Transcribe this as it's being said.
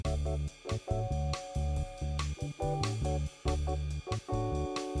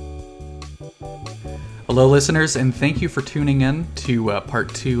Hello, listeners, and thank you for tuning in to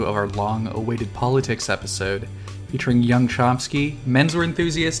part 2 of our long-awaited politics episode featuring young Chomsky, menswear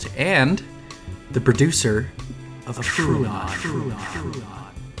enthusiast, and the producer of Truon.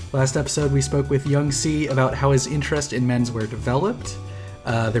 Last episode, we spoke with young C about how his interest in menswear developed,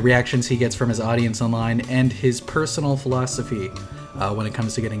 the reactions he gets from his audience online, and his personal philosophy when it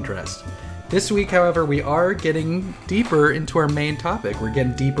comes to getting dressed. This week, however, we are getting deeper into our main topic. We're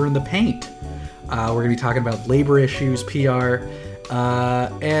getting deeper in the paint. We're going to be talking about labor issues, PR,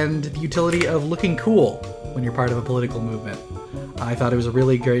 and the utility of looking cool when you're part of a political movement. I thought it was a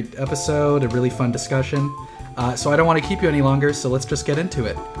really great episode, a really fun discussion. So I don't want to keep you any longer, so let's just get into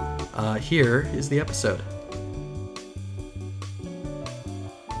it. Here is the episode.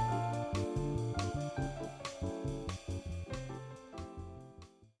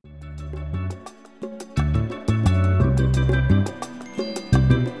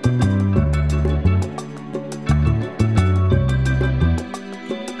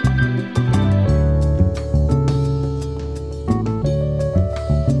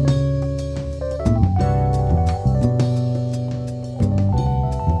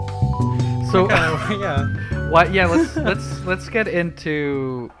 Let's get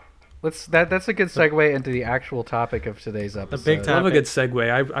into that's a good segue into the actual topic of today's episode. The big topic. I love a good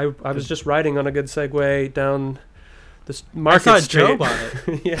segue. I was just riding on a good segue down this Market Street. I saw Joe on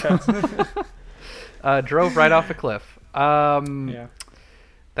it. Yeah. Drove right off a cliff. Yeah.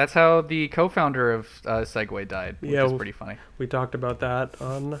 That's how the co-founder of Segway died, which is pretty funny. We talked about that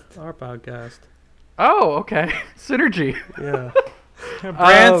on our podcast. Oh, okay. Synergy. Yeah.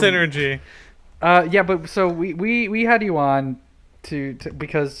 Brand synergy. Yeah, but so we had you on to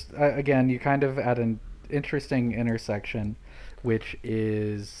because again, you kind of at an interesting intersection, which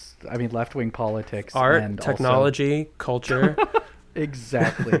is, I mean, left-wing politics, art, and technology, culture.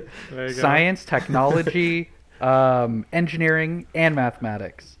 Exactly. There you go. Science, technology, engineering, and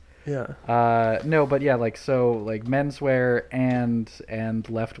mathematics. Yeah. No, but yeah, like menswear and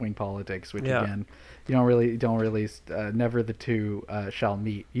left-wing politics, which again, you don't really never the two shall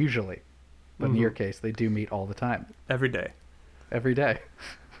meet usually. But in your case, they do meet all the time. Every day.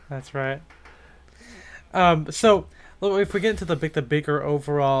 That's right. So if we get into the bigger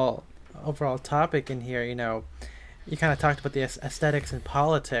overall topic in here, you kind of talked about the aesthetics and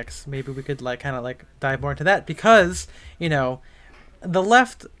politics. Maybe we could dive more into that because the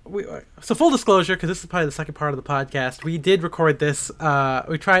left. So full disclosure, because this is probably the second part of the podcast. We did record this.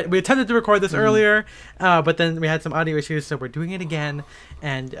 We attempted to record this earlier, but then we had some audio issues, so we're doing it again.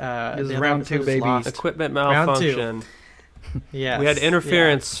 And this is round 2, baby. Lost. Equipment malfunction. Yeah, we had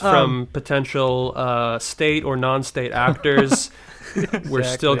interference from potential state or non-state actors. Exactly. We're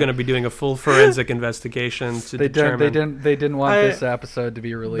still going to be doing a full forensic investigation to determine. They didn't want this episode to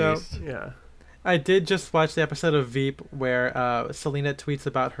be released. No. Yeah. I did just watch the episode of Veep where Selena tweets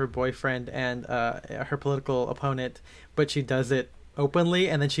about her boyfriend and her political opponent, but she does it openly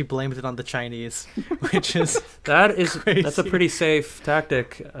and then she blames it on the Chinese, which is crazy. That's a pretty safe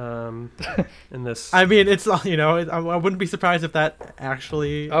tactic in this. I mean, it's I wouldn't be surprised if that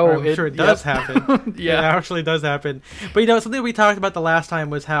actually. I'm sure it does happen. Yeah, it actually does happen. But something we talked about the last time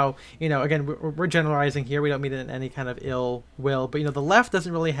was how again we're generalizing here. We don't mean it in any kind of ill will, but the left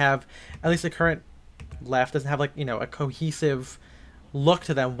doesn't really have, at least the current left doesn't have a cohesive look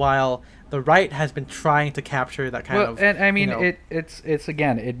to them, while the right has been trying to capture that kind of. And I mean, it's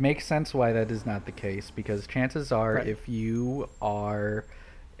again, it makes sense why that is not the case, because chances are, right, if you are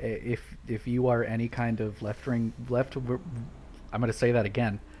any kind of I'm going to say that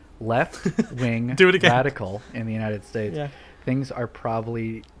again, left wing radical in the United States, things are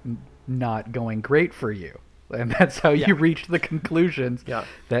probably not going great for you. And that's how you reached the conclusions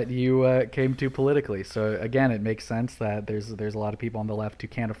that you came to politically. So again, it makes sense that there's a lot of people on the left who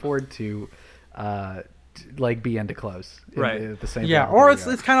can't afford to be into clothes, right? At the same time. Or it's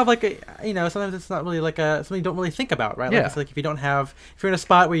kind of like sometimes it's not really something you don't really think about, right? Like, it's like if you're in a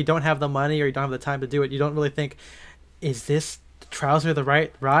spot where you don't have the money or you don't have the time to do it, you don't really think, is this trouser the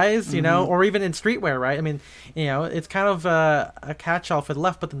right rise? Or even in streetwear, right? I mean, it's kind of a catch-all for the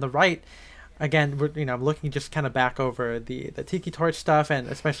left, but then the right. Again, I'm looking just kind of back over the Tiki Torch stuff, and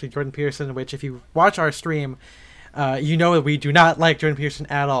especially Jordan Peterson, which if you watch our stream, that we do not like Jordan Peterson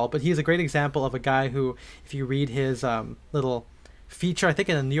at all. But he's a great example of a guy who, if you read his little feature, I think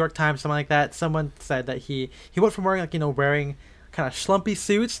in the New York Times, something like that, someone said that he went from wearing wearing kind of schlumpy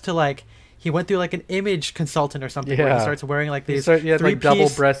suits to he went through an image consultant or something where he starts wearing these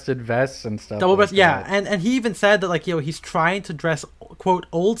double-breasted vests and stuff. And he even said that he's trying to dress quote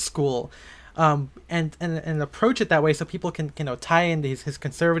old school. and approach it that way so people can tie in his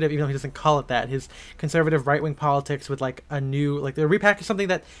conservative, even though he doesn't call it that, his conservative right-wing politics with like a new, like they repackage something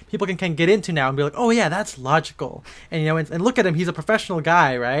that people can get into now and be like, oh yeah, that's logical, and and look at him, he's a professional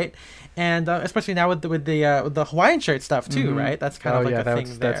guy, right? And especially now with the Hawaiian shirt stuff too, right? That's kind of like a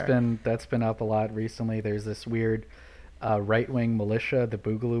thing there. That's been up a lot recently. There's this weird right-wing militia, the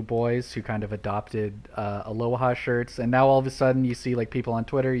Boogaloo Boys, who kind of adopted Aloha shirts, and now all of a sudden you see like people on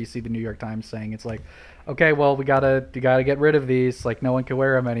Twitter, you see the New York Times saying it's like, okay, well you gotta get rid of these, like no one can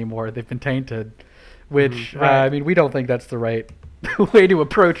wear them anymore, they've been tainted, which right. I mean, we don't think that's the right way to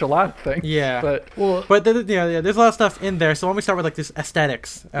approach a lot of things. Yeah, but there's a lot of stuff in there. So when we start with like this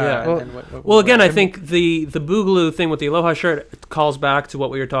aesthetics, again, I think the Boogaloo thing with the Aloha shirt calls back to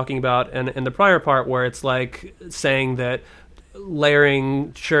what we were talking about in the prior part, where it's like saying that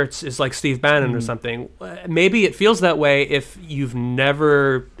layering shirts is like Steve Bannon or something. Maybe it feels that way if you're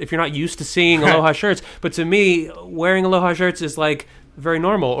not used to seeing Aloha shirts. But to me, wearing Aloha shirts is like very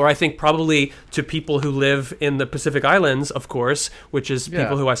normal, or I think probably to people who live in the Pacific Islands, of course, which is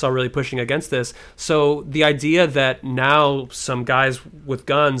people who I saw really pushing against this. So the idea that now some guys with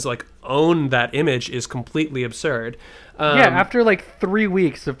guns like own that image is completely absurd. After like 3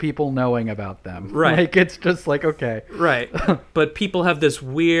 weeks of people knowing about them, right? Like it's just like, okay, right. But people have this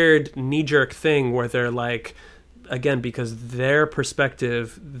weird knee-jerk thing where they're like, again, because their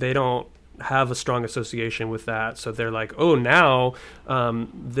perspective, they don't have a strong association with that, so they're like, oh, now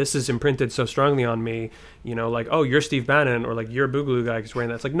this is imprinted so strongly on me, like, oh, you're Steve Bannon, or like you're a Boogaloo guy who's wearing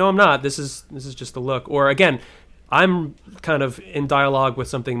that. It's like, no, I'm not. This is just a look. Or again, I'm kind of in dialogue with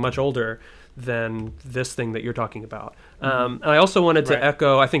something much older than this thing that you're talking about. And I also wanted to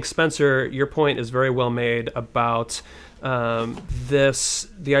echo, I think, Spencer, your point is very well made about the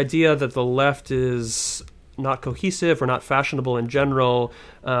idea that the left is not cohesive or not fashionable in general.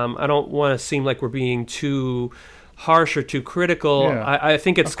 I don't want to seem like we're being too harsh or too critical. I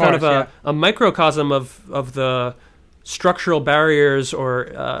think it's kind of a microcosm of the structural barriers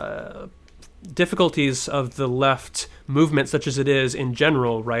or difficulties of the left movement, such as it is in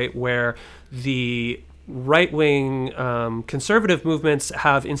general, right? Where the right-wing conservative movements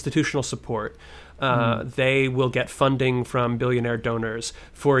have institutional support. They will get funding from billionaire donors.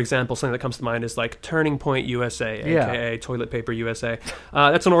 For example, something that comes to mind is like Turning Point USA, aka Toilet Paper USA.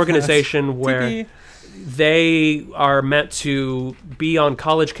 That's an organization where they are meant to be on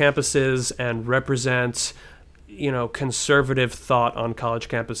college campuses and represent, conservative thought on college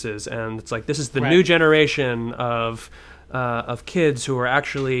campuses. And it's like, this is the new generation of kids who are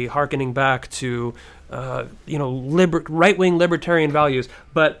actually hearkening back to, right-wing libertarian values.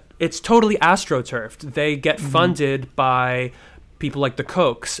 But it's totally astroturfed. They get funded by people like the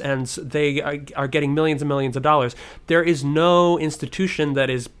Kochs, and they are getting millions and millions of dollars. There is no institution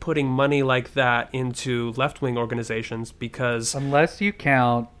that is putting money like that into left-wing organizations because... Unless you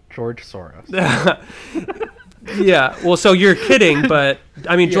count George Soros. Yeah, well, so you're kidding, but,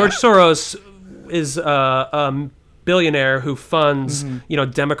 I mean, George Soros is a billionaire who funds,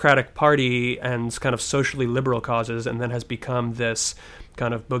 Democratic Party and kind of socially liberal causes, and then has become this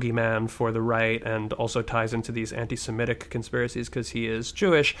kind of boogeyman for the right, and also ties into these anti-Semitic conspiracies because he is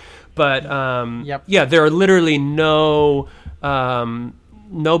Jewish. But there are literally nobody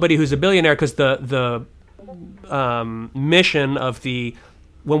who's a billionaire, because the mission of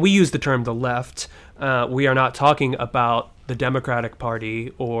when we use the term the left, we are not talking about the Democratic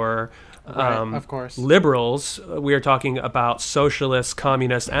Party or of course, liberals. We are talking about socialists,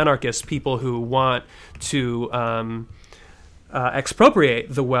 communists, anarchists, people who want to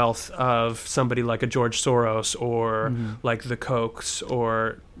expropriate the wealth of somebody like a George Soros or like the Kochs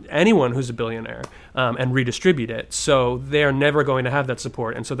or anyone who's a billionaire, and redistribute it. So they're never going to have that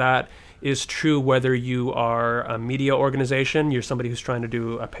support. And so that is true whether you are a media organization, you're somebody who's trying to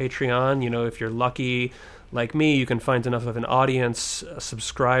do a Patreon. If you're lucky, like me, you can find enough of an audience,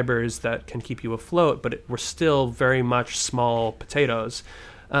 subscribers that can keep you afloat, but we're still very much small potatoes.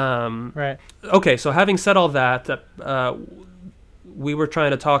 Right. Okay, so having said all that, we were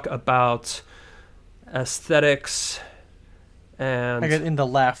trying to talk about aesthetics and... Like in the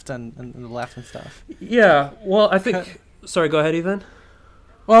left and the left and stuff. Yeah, well, I think... Sorry, go ahead, Ethan.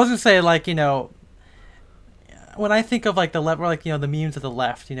 Well, I was going to say, like, when I think of, like, the left, or, like, the memes of the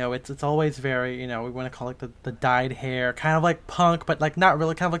left, it's always very, we want to call it the dyed hair, kind of like punk, but, like, not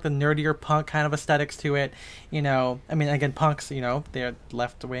really, kind of like the nerdier punk kind of aesthetics to it, I mean, again, punks, they're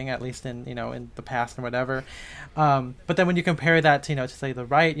left-wing, at least in the past and whatever, but then when you compare that to, to say the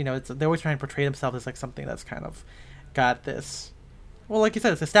right, they're always trying to portray themselves as, like, something that's kind of got this, well, like you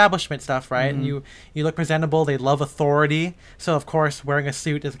said, it's establishment stuff, right? And you look presentable. They love authority, so of course wearing a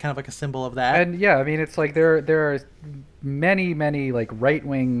suit is kind of like a symbol of that. And yeah, I mean, it's like there are many like right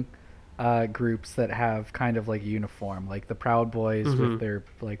wing groups that have kind of like uniform, like the Proud Boys with their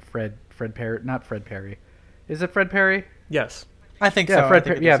like Fred Perry, not Fred Perry. Is it Fred Perry? Yes. I think so.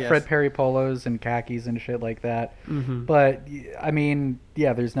 Fred Perry polos and khakis and shit like that. But I mean,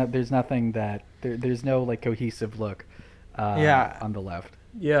 yeah, there's nothing that there's no like cohesive look on the left.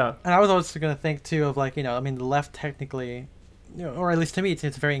 Yeah. And I was also going to think too of like, I mean, the left technically, or at least to me,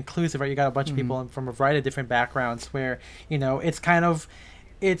 it's very inclusive, right? You got a bunch of people from a variety of different backgrounds where, it's kind of,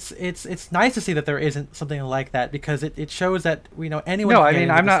 it's nice to see that there isn't something like that, because it shows that anyone. No, I mean,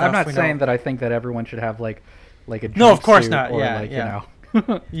 I'm not saying that I think that everyone should have like a no, of course not. Or Yeah.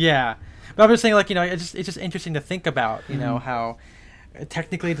 Yeah, but I'm just saying, like, it's just interesting to think about, how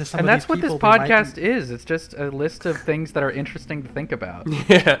technically to some and of that's these what people, this podcast is. It's just a list of things that are interesting to think about.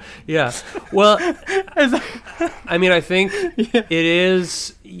 Yeah. Well, I mean, I think it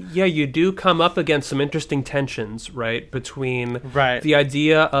is. Yeah, you do come up against some interesting tensions, right, between the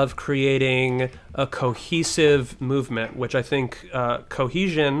idea of creating a cohesive movement, which I think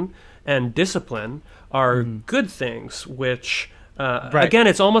cohesion and discipline are good things, which again,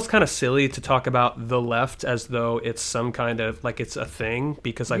 it's almost kind of silly to talk about the left as though it's some kind of like it's a thing,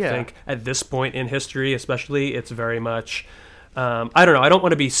 because I think at this point in history especially, it's very much I don't know, I don't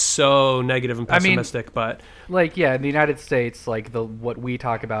want to be so negative and pessimistic, but like, in the United States, like what we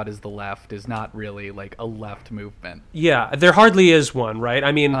talk about as the left is not really like a left movement. Yeah, there hardly is one, right?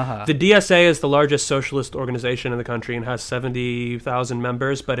 I mean, the DSA is the largest socialist organization in the country and has 70,000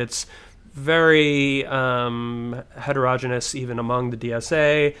 members, but it's very heterogeneous even among the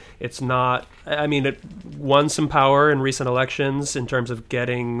DSA. It's not, I mean, it won some power in recent elections in terms of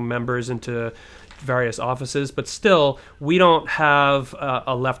getting members into various offices, but still, we don't have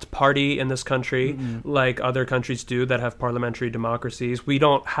a left party in this country like other countries do that have parliamentary democracies. We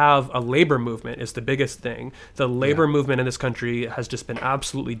don't have a labor movement is the biggest thing. The labor movement in this country has just been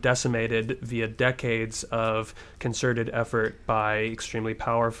absolutely decimated via decades of concerted effort by extremely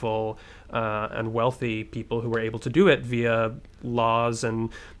powerful and wealthy people who were able to do it via laws, and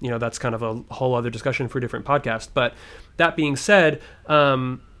that's kind of a whole other discussion for a different podcast. But that being said,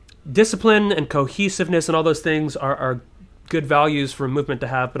 discipline and cohesiveness and all those things are good values for a movement to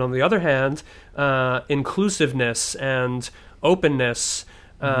have. But on the other hand, inclusiveness and openness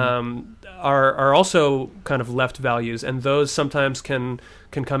are also kind of left values, and those sometimes can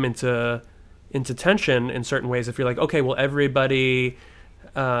come into tension in certain ways. If you're like, okay, well, everybody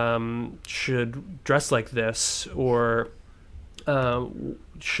should dress like this, or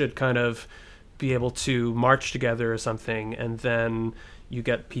should kind of be able to march together or something, and then you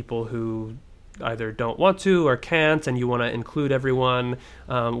get people who either don't want to or can't, and you want to include everyone,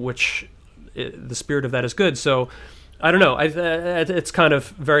 which the spirit of that is good. So I don't know. It's kind of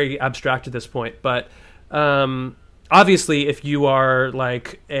very abstract at this point. But obviously, if you are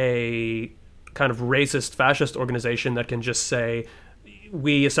like a kind of racist, fascist organization that can just say,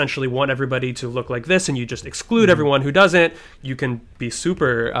 we essentially want everybody to look like this, and you just exclude everyone who doesn't, you can be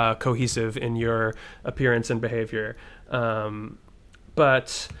super cohesive in your appearance and behavior.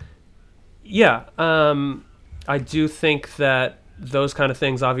 But yeah, I do think that those kind of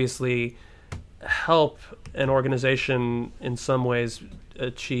things obviously help an organization in some ways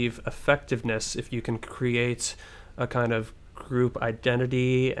achieve effectiveness if you can create a kind of group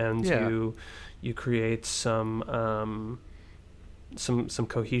identity, and you create some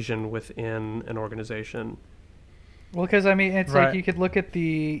cohesion within an organization. Well, because I mean, it's like you could look at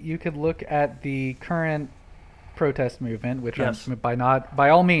the current protest movement, which by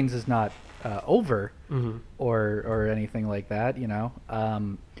all means is not over or anything like that,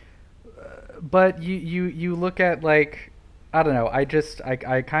 but you look at, like, I don't know, I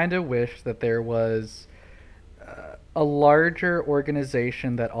kind of wish that there was a larger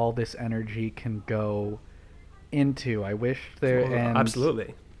organization that all this energy can go into. I wish there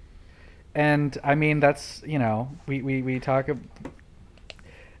absolutely. And I mean, that's, we talk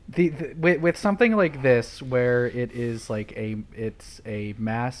with something like this, where it is like it's a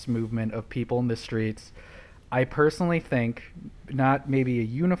mass movement of people in the streets. I personally think, not maybe a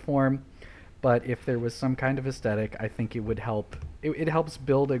uniform, but if there was some kind of aesthetic, I think it would help. It helps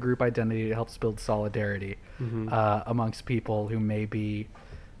build a group identity. It helps build solidarity amongst people who may be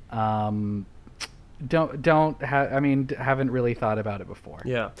haven't really thought about it before.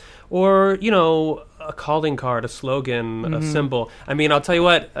 Yeah. Or, a calling card, a slogan, a symbol. I mean, I'll tell you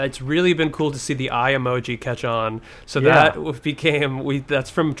what, it's really been cool to see the eye emoji catch on. So that became, that's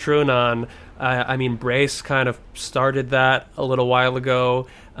from Trunon. Brace kind of started that a little while ago.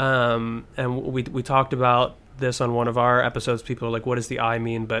 And we talked about this on one of our episodes. People are like, what does the eye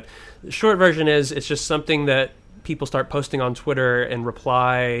mean? But the short version is it's just something that people start posting on Twitter and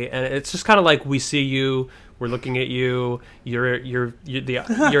reply, and it's just kind of like, we see you, we're looking at you, you're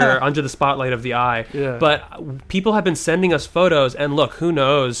under the spotlight of the eye. Yeah. But people have been sending us photos, and look, who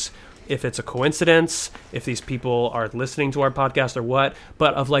knows if it's a coincidence, if these people are listening to our podcast or what,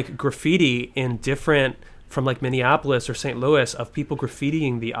 but of like graffiti in different, from like Minneapolis or St. Louis, of people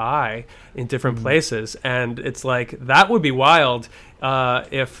graffitiing the eye in different places. And it's like, that would be wild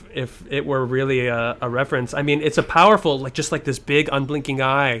if it were really a reference. I mean, it's a powerful, like, just like this big unblinking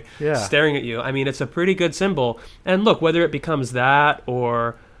eye staring at you. I mean, it's a pretty good symbol. And look, whether it becomes that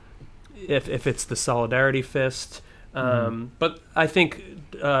or if it's the solidarity fist. But I think,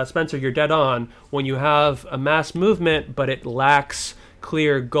 Spencer, you're dead on. When you have a mass movement, but it lacks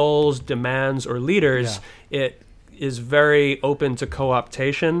clear goals, demands, or leaders, it is very open to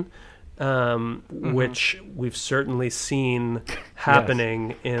co-optation, which we've certainly seen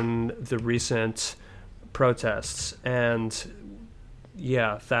happening in the recent protests. And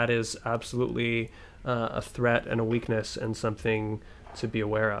that is absolutely a threat and a weakness and something to be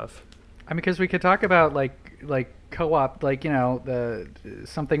aware of. I mean, because we could talk about like co-op, like, the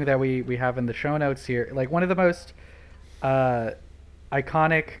something that we have in the show notes here, like one of the most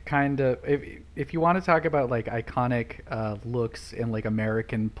iconic kind of, if you want to talk about like iconic looks in like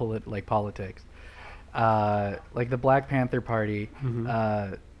American politics, like the Black Panther Party, they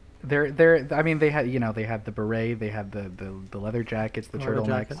had the beret, they had the leather jackets, the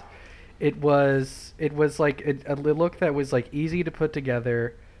turtlenecks. It was like a look that was like easy to put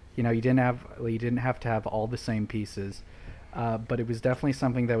together. You didn't have to have all the same pieces, but it was definitely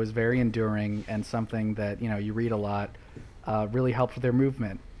something that was very enduring, and something that you read a lot. Really helped with their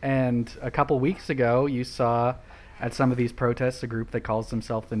movement. And a couple weeks ago, you saw at some of these protests a group that calls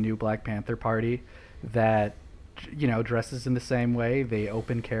themselves the New Black Panther Party that, dresses in the same way. They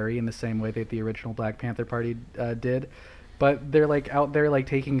open carry in the same way that the original Black Panther Party did. But they're like out there like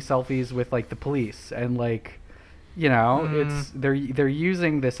taking selfies with like the police, and like, it's they're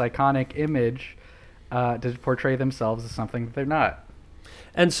using this iconic image to portray themselves as something that they're not.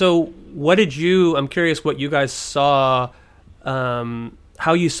 And so I'm curious what you guys saw,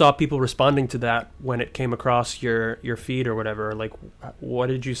 how you saw people responding to that when it came across your feed or whatever. Like, what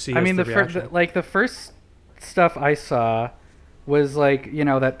did you see? The first stuff I saw was like,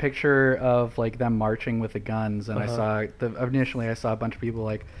 that picture of like them marching with the guns, and initially I saw a bunch of people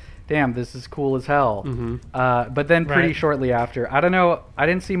like, damn, this is cool as hell. But then pretty shortly after, I don't know, I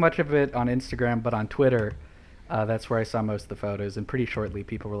didn't see much of it on Instagram, but on Twitter, that's where I saw most of the photos, and pretty shortly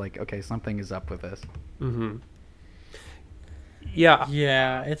people were like, okay, something is up with this.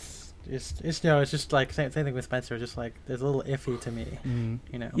 Yeah, it's just like same thing with Spencer, just like there's a little iffy to me.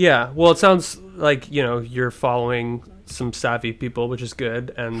 Yeah, well, it sounds like you're following some savvy people, which is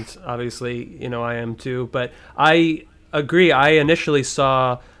good, and obviously I am too. But I agree, I initially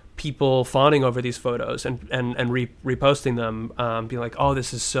saw people fawning over these photos and reposting them, being like, oh,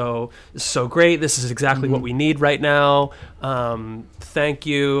 this is so great, this is exactly what we need right now, thank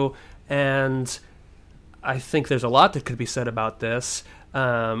you. And I think there's a lot that could be said about this.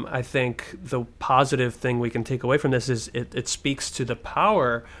 I think the positive thing we can take away from this is it speaks to the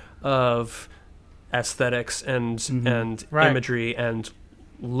power of aesthetics and imagery and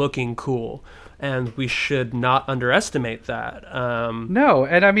looking cool. And we should not underestimate that. No,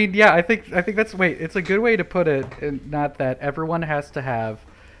 and I mean, I think it's a good way to put it. Not that everyone has to have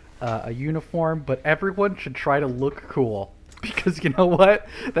a uniform, but everyone should try to look cool, because you know what?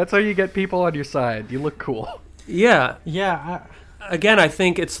 That's how you get people on your side. You look cool. Yeah. Yeah. Again, I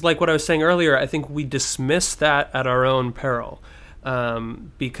think it's like what I was saying earlier. I think we dismiss that at our own peril,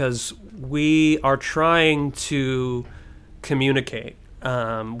 because we are trying to communicate.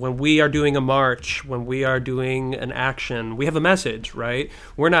 When we are doing a march, when we are doing an action, we have a message, right?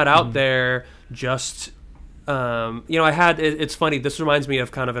 We're not out there just, it's funny. This reminds me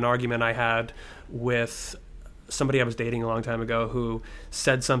of kind of an argument I had with somebody I was dating a long time ago, who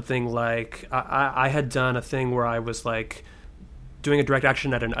said something like, I had done a thing where I was like doing a direct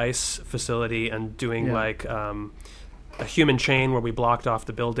action at an ICE facility and doing a human chain where we blocked off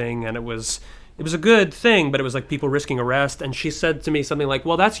the building, and it was a good thing, but it was like people risking arrest. And she said to me something like,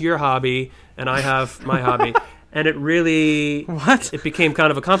 well, that's your hobby and I have my hobby. And it really what it became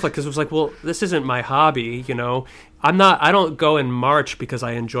kind of a conflict because it was like, well, this isn't my hobby, you know. I don't go and march because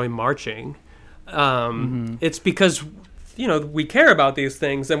I enjoy marching. It's because, you know, we care about these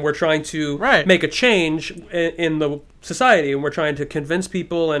things and we're trying to make a change in the society, and we're trying to convince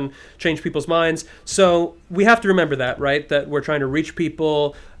people and change people's minds. So we have to remember that, right? That we're trying to reach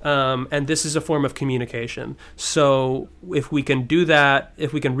people, and this is a form of communication. So if we can do that,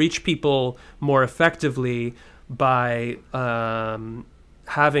 if we can reach people more effectively by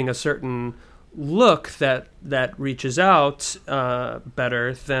having a certain look that reaches out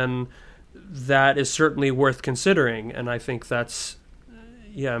better, then that is certainly worth considering, and I think that's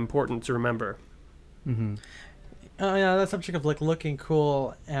important to remember. That subject of like looking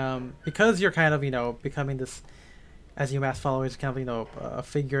cool, because you're kind of, you know, becoming this, as UMass followers, kind of, you know, a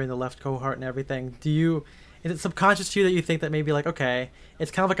figure in the left cohort and everything. Is it subconscious to you that you think that maybe like, okay,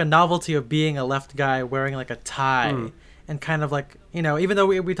 it's kind of like a novelty of being a left guy wearing like a tie, and kind of like, you know, even though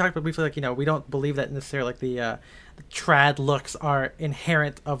we talked about briefly, like, you know, we don't believe that necessarily like the trad looks are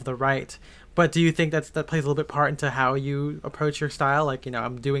inherent of the right. But do you think that plays a little bit part into how you approach your style? Like, you know,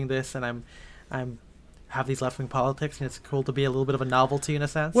 I'm doing this and I'm have these left-wing politics, and it's cool to be a little bit of a novelty in a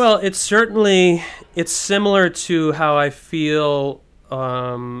sense? Well, it's similar to how I feel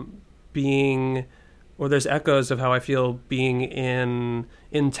being, or there's echoes of how I feel being in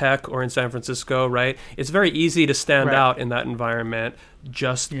tech or in San Francisco, right? It's very easy to stand out in that environment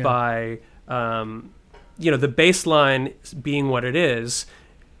just by, you know, the baseline being what it is.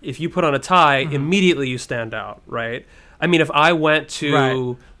 If you put on a tie, immediately you stand out, right? I mean, if I went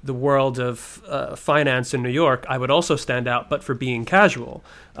to the world of finance in New York, I would also stand out, but for being casual,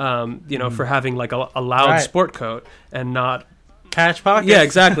 you know, for having like a loud sport coat and not patch pockets. Yeah,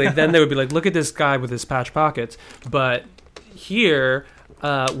 exactly. Then they would be like, look at this guy with his patch pockets. But here,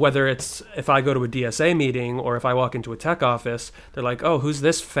 whether it's if I go to a DSA meeting or if I walk into a tech office, they're like, oh, who's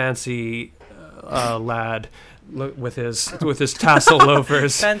this fancy lad? With his tassel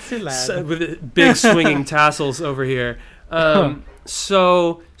loafers, fancy lad, with big swinging tassels over here.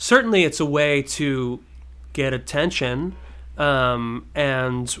 So certainly it's a way to get attention,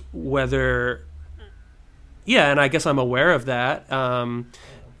 and whether, and I guess I'm aware of that, and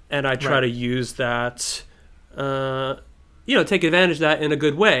I try to use that, take advantage of that in a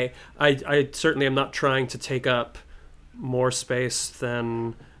good way. I certainly am not trying to take up more space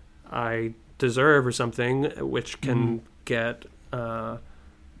than I deserve or something, which can get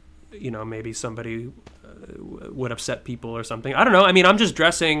maybe somebody would upset people or something. I don't know. I mean, I'm just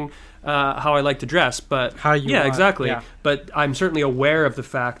dressing how I like to dress, but how you want. Exactly. Yeah. But I'm certainly aware of the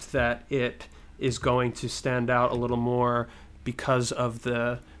fact that it is going to stand out a little more because of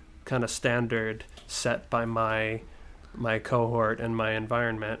the kind of standard set by my cohort and my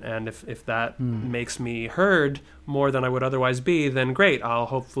environment. And if that makes me heard more than I would otherwise be, then great. I'll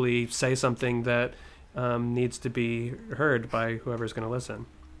hopefully say something that needs to be heard by whoever's going to listen.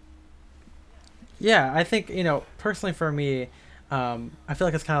 Yeah, I think, personally for me, I feel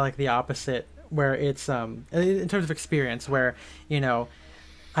like it's kind of like the opposite, where it's, in terms of experience, where,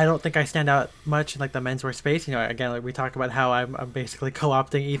 I don't think I stand out much in like the menswear space. Again, like we talk about how I'm basically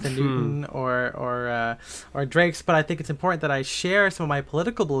co-opting Ethan Newton or Drake's, but I think it's important that I share some of my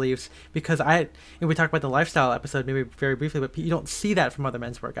political beliefs, because we talked about the lifestyle episode maybe very briefly, but you don't see that from other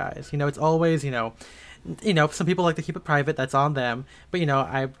menswear guys. It's always, some people like to keep it private. That's on them. But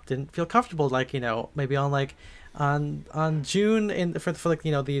I didn't feel comfortable, like maybe on June for like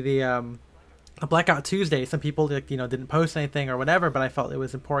the a Blackout Tuesday, some people didn't post anything or whatever, but I felt it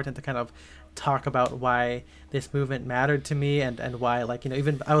was important to kind of talk about why this movement mattered to me, and why, like,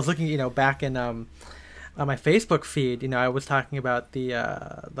 even I was looking back in on my Facebook feed, I was talking about the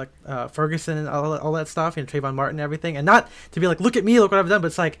Ferguson and all that stuff, Trayvon Martin and everything, and not to be like, look at me, look what I've done, but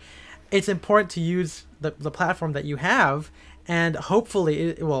it's like, it's important to use the platform that you have, and hopefully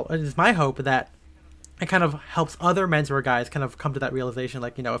it is my hope that it kind of helps other menswear guys kind of come to that realization,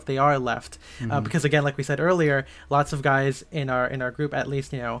 like, if they are left, because again, like we said earlier, lots of guys in our group, at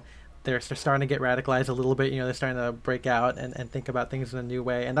least, they're starting to get radicalized a little bit. They're starting to break out and think about things in a new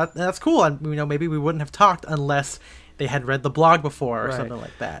way, and that's cool. And maybe we wouldn't have talked unless they had read the blog before or something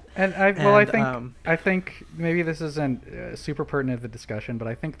like that. And I think maybe this isn't super pertinent to the discussion, but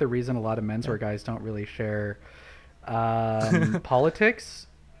I think the reason a lot of menswear guys don't really share politics,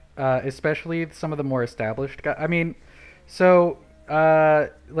 especially some of the more established guys. I mean, so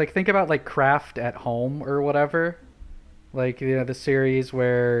like think about like Kraft at Home or whatever, like the series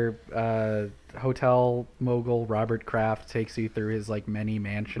where hotel mogul Robert Kraft takes you through his like many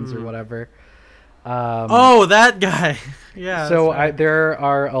mansions or whatever. Oh, that guy. Yeah. So there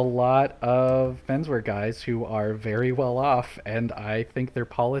are a lot of menswear guys who are very well off, and I think their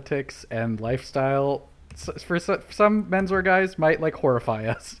politics and lifestyle, for some menswear guys, might like horrify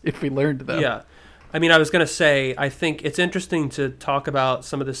us if we learned them. Yeah. I mean, I was going to say, I think it's interesting to talk about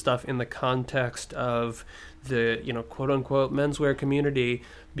some of this stuff in the context of the, quote unquote menswear community,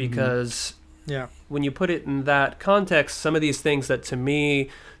 because when you put it in that context, some of these things that to me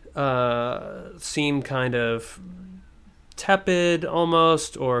seem kind of tepid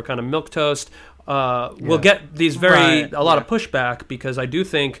almost, or kind of milquetoast, will get these a lot of pushback, because I do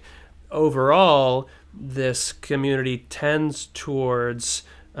think overall this community tends towards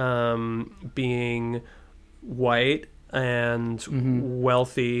being white and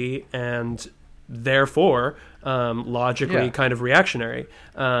wealthy, and therefore logically kind of reactionary.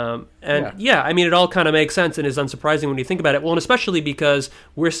 I mean, it all kind of makes sense and is unsurprising when you think about it. Well, and especially because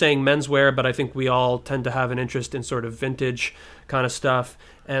we're saying menswear, but I think we all tend to have an interest in sort of vintage kind of stuff.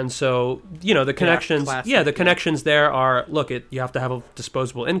 And so, the connections, connections there are, look, you have to have a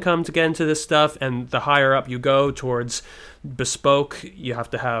disposable income to get into this stuff. And the higher up you go towards bespoke, you have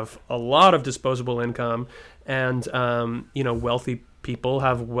to have a lot of disposable income. And, wealthy people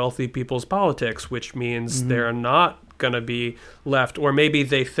have wealthy people's politics, which means they're not going to be left. Or maybe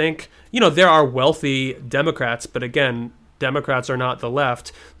they think, there are wealthy Democrats, but again, Democrats are not the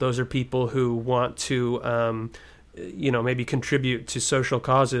left. Those are people who want to, maybe contribute to social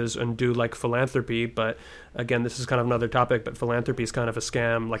causes and do like philanthropy. But again, this is kind of another topic, but philanthropy is kind of a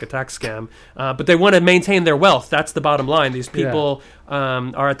scam, like a tax scam. But they want to maintain their wealth. That's the bottom line. These people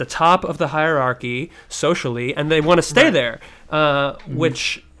are at the top of the hierarchy socially, and they want to stay there,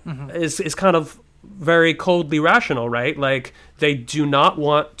 which is kind of very coldly rational, right? Like, they do not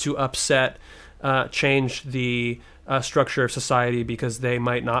want to change the structure of society because they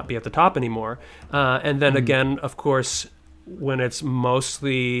might not be at the top anymore. And then again, of course, when it's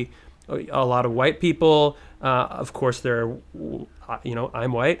mostly a lot of white people, of course there,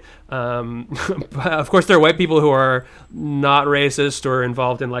 I'm white. Of course there are white people who are not racist or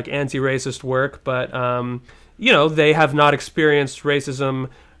involved in like anti-racist work, but they have not experienced racism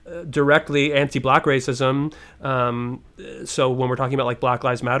directly, anti-black racism. So when we're talking about like Black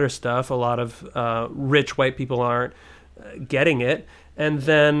Lives Matter stuff, a lot of rich white people aren't getting it. And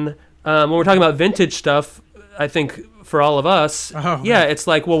then when we're talking about vintage stuff, I think for all of us, it's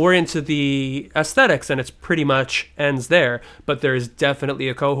like, well, we're into the aesthetics and it's pretty much ends there. But there's definitely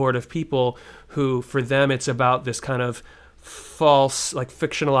a cohort of people who, for them, it's about this kind of false, like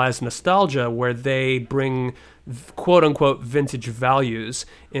fictionalized nostalgia where they bring quote unquote vintage values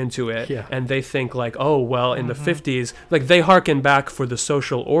into it. And they think like, oh, well, in the 50s, like they hearken back for the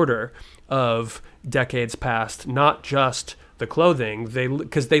social order of decades past, not just the clothing.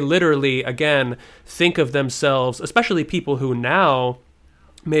 Because they literally, again, think of themselves, especially people who now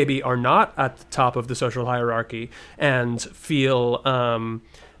maybe are not at the top of the social hierarchy and feel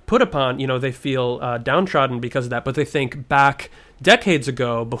put upon, they feel downtrodden because of that. But they think back decades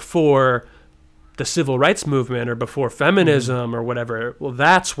ago, before the civil rights movement or before feminism or whatever, well,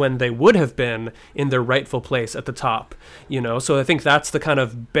 that's when they would have been in their rightful place at the top, So I think that's the kind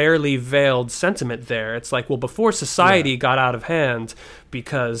of barely veiled sentiment there. It's like, well, before society got out of hand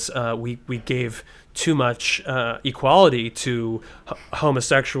because we gave too much equality to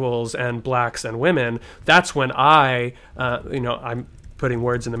homosexuals and blacks and women, that's when I'm putting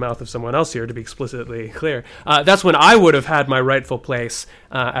words in the mouth of someone else here to be explicitly clear. That's when I would have had my rightful place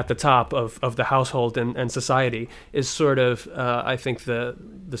at the top of the household and society, is sort of, I think, the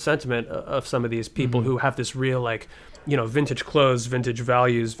sentiment of some of these people who have this real, like, vintage clothes, vintage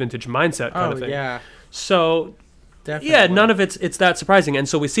values, vintage mindset kind of thing. So, definitely. None of it's that surprising. And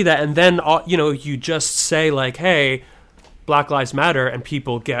so we see that, and then, you just say, like, hey, Black Lives Matter, and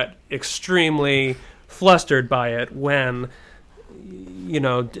people get extremely flustered by it when...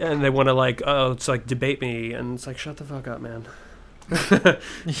 and they want to like, it's like debate me, and it's like, shut the fuck up, man.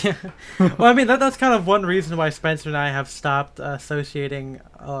 Well, I mean, that's kind of one reason why Spencer and I have stopped associating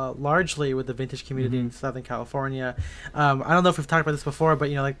largely with the vintage community in Southern California. I don't know if we've talked about this before, but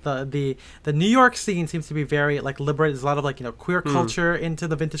like the New York scene seems to be very like liberated. There's a lot of like queer culture into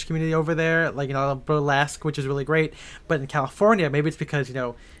the vintage community over there, like burlesque, which is really great. But in California, maybe it's because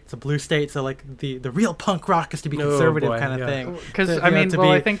it's a blue state, so like the real punk rock is to be conservative kind of thing. Because I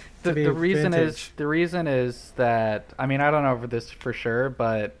think the reason is that, I mean, I don't know this for sure,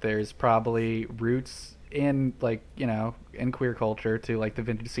 but there's probably roots in like in queer culture to like the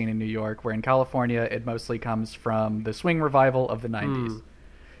vintage scene in New York, where in California it mostly comes from the swing revival of the 90s.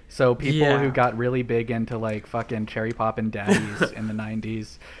 So people who got really big into like fucking cherry poppin' daddies in the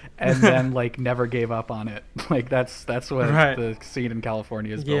 90s and then like never gave up on it. Like that's what the scene in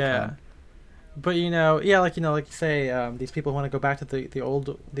California is built on. But like you say, these people want to go back to the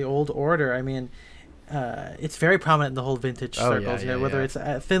old order. I mean, it's very prominent in the whole vintage circles, whether it's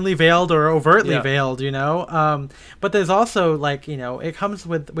thinly veiled or overtly veiled, but there's also like, it comes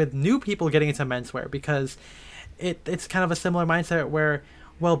with new people getting into menswear, because it's kind of a similar mindset where,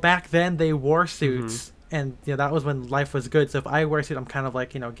 well, back then they wore suits, and that was when life was good. So if I wear a suit, I'm kind of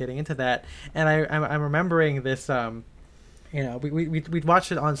like, getting into that. And I'm remembering this, we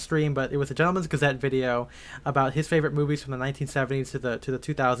watched it on stream, but it was a Gentleman's Gazette video about his favorite movies from the 1970s to the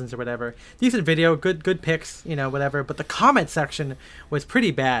 2000s or whatever. Decent video, good pics, whatever. But the comment section was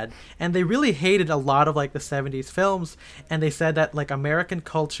pretty bad, and they really hated a lot of like the 70s films, and they said that like American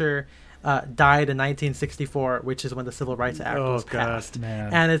culture died in 1964, which is when the Civil Rights Act was passed.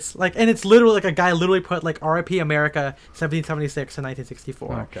 Man. And it's literally like a guy literally put like R.I.P. America 1776 to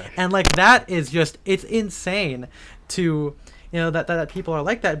 1964. Okay. And like that is just, it's insane to that people are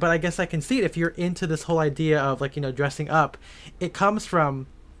like that. But I guess I can see it if you're into this whole idea of like dressing up. It comes from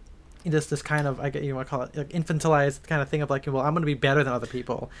this kind of, I call it like infantilized kind of thing of like, well, I'm going to be better than other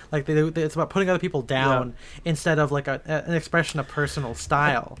people. Like it's about putting other people down instead of like an expression of personal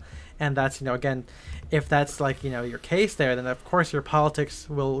style. And that's, again, if that's like, your case there, then of course your politics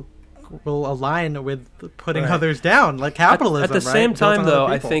will align with putting others down, like capitalism. At the same time, though,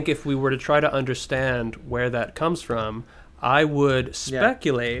 I think if we were to try to understand where that comes from, I would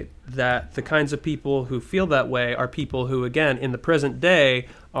speculate that the kinds of people who feel that way are people who, again, in the present day,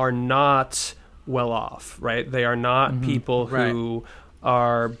 are not well off, right? They are not people who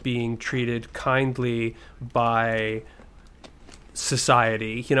are being treated kindly by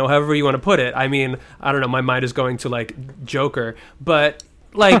society, however you want to put it. I mean, I don't know, my mind is going to like Joker, but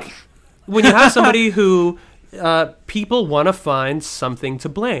like when you have somebody who people want to find something to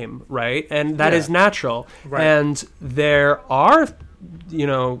blame, right? And that is natural. Right. And there are,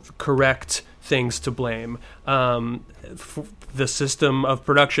 correct things to blame. The system of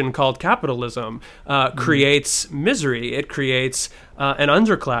production called capitalism creates misery. It creates an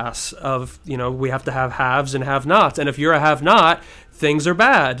underclass of, we have to have haves and have-nots. And if you're a have-not, things are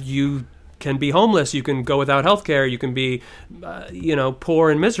bad. You can be homeless. You can go without health care. You can be, poor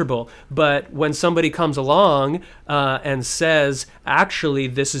and miserable. But when somebody comes along and says, actually,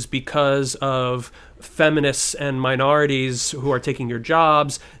 this is because of feminists and minorities who are taking your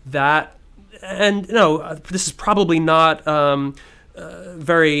jobs, and this is probably not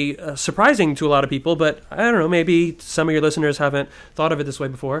very surprising to a lot of people, but I don't know, maybe some of your listeners haven't thought of it this way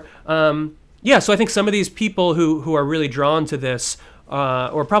before. So I think some of these people who are really drawn to this,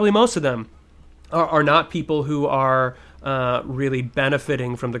 or probably most of them, are not people who are really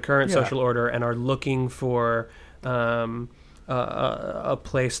benefiting from the current social order and are looking for a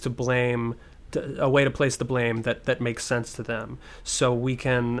place to blame, a way to place the blame that makes sense to them. So we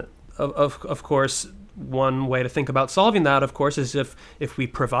can... Of course, one way to think about solving that, of course, is if we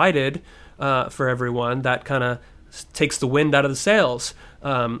provided for everyone, that kind of takes the wind out of the sails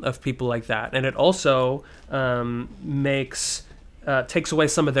of people like that, and it also takes away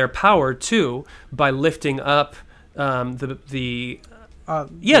some of their power too by lifting up the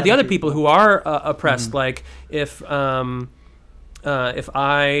other people who are oppressed. Like if I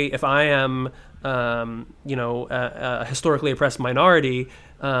am a historically oppressed minority.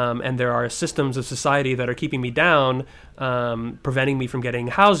 And there are systems of society that are keeping me down, preventing me from getting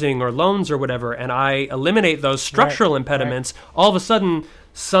housing or loans or whatever, and I eliminate those structural impediments, all of a sudden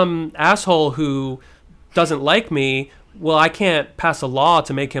some asshole who doesn't like me, well, I can't pass a law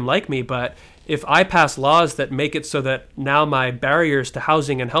to make him like me, but if I pass laws that make it so that now my barriers to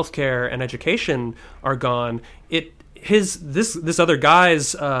housing and healthcare and education are gone, this other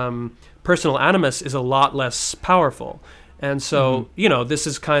guy's personal animus is a lot less powerful. And so, this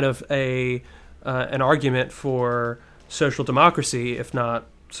is kind of an argument for social democracy, if not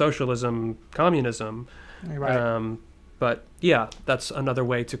socialism, communism. Right. But yeah, that's another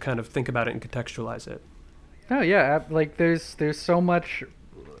way to kind of think about it and contextualize it. Oh yeah, like there's so much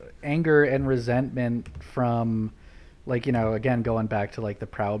anger and resentment from, like, again, going back to like the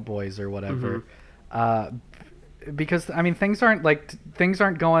Proud Boys or whatever. Because I mean, things aren't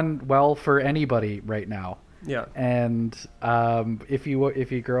going well for anybody right now. Yeah. And if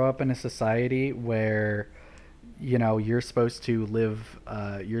you grow up in a society where you're supposed to live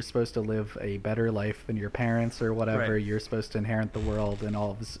a better life than your parents or whatever, you're supposed to inherit the world and all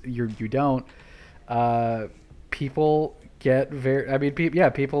of this, you don't. People get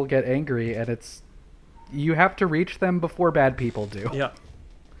people get angry, and you have to reach them before bad people do. Yeah.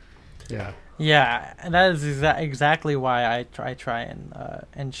 Yeah, and that is exactly why I try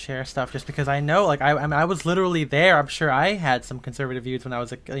and share stuff, just because I know, like, I mean, I was literally there. I'm sure I had some conservative views when I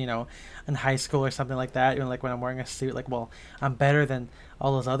was, in high school or something like that. Like when I'm wearing a suit, like, well, I'm better than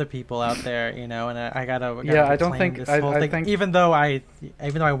all those other people out there, and I gotta I don't think this whole thing. think even though I'm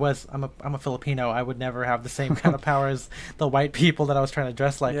a Filipino, I would never have the same kind of power as the white people that I was trying to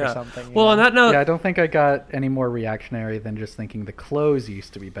dress like or something. Well, on that note, I don't think I got any more reactionary than just thinking the clothes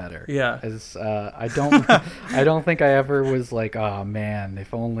used to be better. Yeah, as I don't think I ever was like, oh man,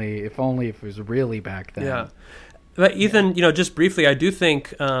 if only it was really back then. Yeah, but Ethan, just briefly, I do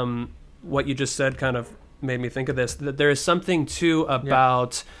think what you just said kind of made me think of this, that there is something too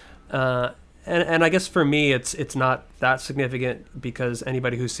about and I guess for me it's not that significant because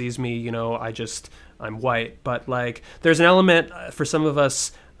anybody who sees me, I'm white, but like there's an element for some of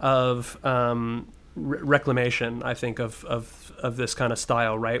us of reclamation, I think, of this kind of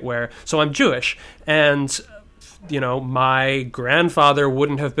style, right? So I'm Jewish, and my grandfather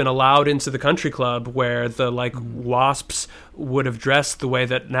wouldn't have been allowed into the country club where the WASPs would have dressed the way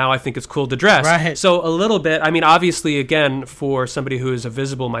that now I think it's cool to dress. Right. So a little bit, I mean, obviously, again, for somebody who is a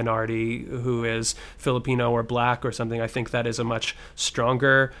visible minority, who is Filipino or black or something, I think that is a much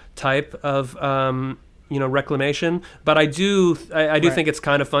stronger type of reclamation. But I do think it's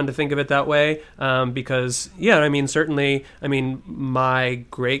kind of fun to think of it that way, because certainly, my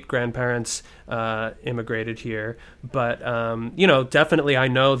great grandparents immigrated here, but definitely I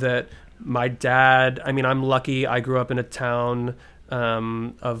know that my dad, I'm lucky I grew up in a town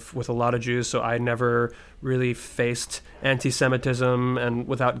with a lot of Jews, so I never really faced anti-Semitism, and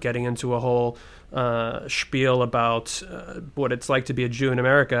without getting into a whole spiel about what it's like to be a Jew in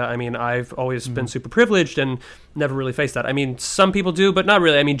America, I've always been super privileged and never really faced that. Some people do, but not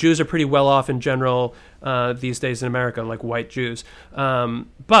really. Jews are pretty well off in general these days in America, like white Jews.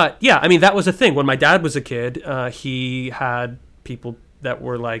 But yeah, that was a thing. When my dad was a kid, he had people that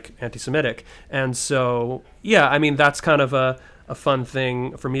were like anti-Semitic. And so, yeah, that's kind of a fun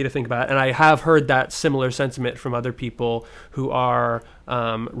thing for me to think about. And I have heard that similar sentiment from other people who are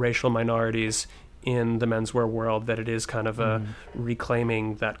racial minorities in the menswear world, that it is kind of a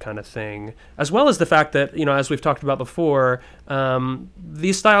reclaiming that kind of thing, as well as the fact that, as we've talked about before,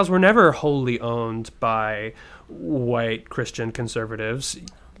 these styles were never wholly owned by white Christian conservatives.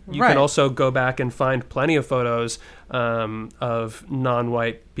 You can also go back and find plenty of photos of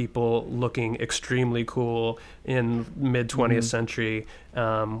non-white people looking extremely cool in mid-20th century,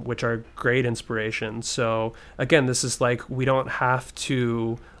 which are great inspiration. So again, this is like, we don't have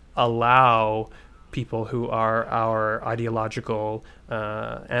to allow people who are our ideological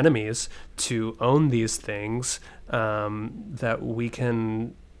enemies to own these things, that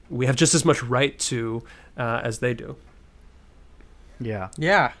we have just as much right to as they do. Yeah.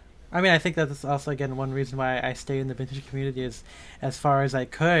 I think that's also, again, one reason why I stayed in the vintage community is as far as I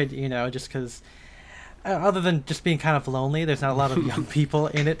could, just because other than just being kind of lonely, there's not a lot of young people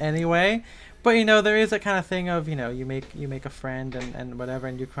in it anyway. But, there is that kind of thing of, you make a friend and whatever,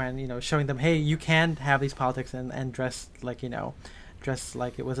 and you find, showing them, hey, you can have these politics and dress like, dress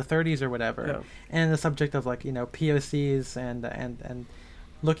like it was the 30s or whatever. Yeah. And the subject of POCs and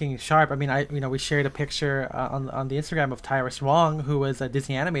looking sharp. We shared a picture on the Instagram of Tyrus Wong, who was a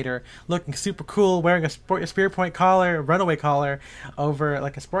Disney animator, looking super cool, wearing a Spirit Point collar, runaway collar, over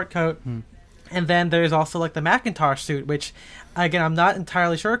like a sport coat. And then there's also the Macintosh suit, which, again, I'm not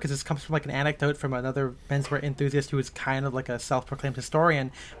entirely sure because this comes from an anecdote from another menswear enthusiast who is kind of like a self-proclaimed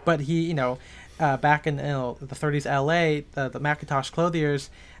historian. But he, back in the 30s LA, the Macintosh clothiers,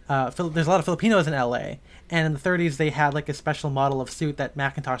 there's a lot of Filipinos in LA, and in the 30s they had a special model of suit that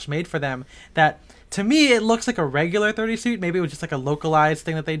Macintosh made for them that, to me, it looks like a regular 30s suit. Maybe it was just a localized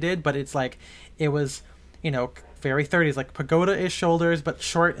thing that they did, but it's it was, very 30s, pagoda-ish shoulders, but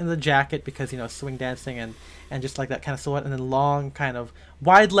short in the jacket because, swing dancing and just that kind of silhouette, and then long kind of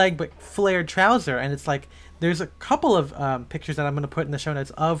wide leg but flared trouser. And it's there's a couple of pictures that I'm going to put in the show notes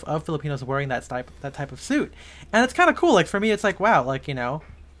of Filipinos wearing that type of suit. And it's kind of cool. For me, it's wow,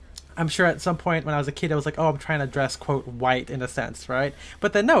 I'm sure at some point when I was a kid, I was oh, I'm trying to dress, quote, white in a sense, right?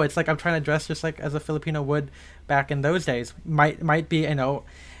 But then no, it's I'm trying to dress just as a Filipino would back in those days. Might be,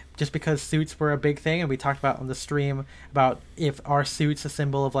 just because suits were a big thing, and we talked about on the stream about if our suits a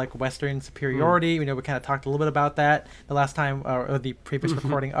symbol of Western superiority. We kind of talked a little bit about that the last time or the previous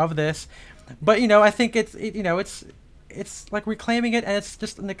recording of this. But I think it's it's like reclaiming it, and it's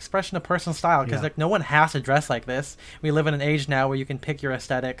just an expression of personal style, because like no one has to dress like this. We live in an age now where you can pick your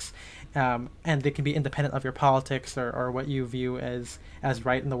aesthetics, and they can be independent of your politics or what you view as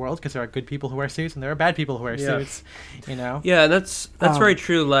right in the world, because there are good people who wear suits and there are bad people who wear suits, you know. Yeah, that's very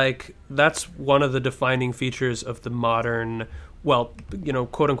true. Like, that's one of the defining features of the modern, well, you know,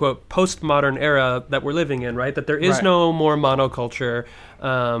 quote unquote postmodern era that we're living in, right? That there is no more monoculture.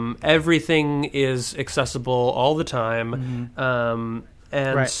 Everything is accessible all the time.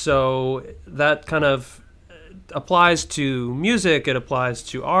 And so that kind of applies to music, it applies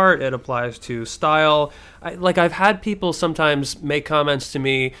to art, it applies to style. I've had people sometimes make comments to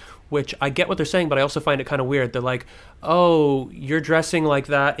me, which I get what they're saying, but I also find it kind of weird. They're like, oh, you're dressing like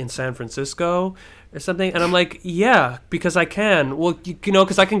that in San Francisco or something? And I'm like, yeah, because I can. Well, you know,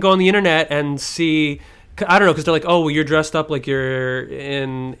 because I can go on the internet and see, I don't know, because they're like, oh, well, you're dressed up like you're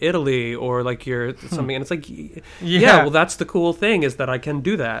in Italy or like you're something. And it's like, yeah, well, that's the cool thing, is that I can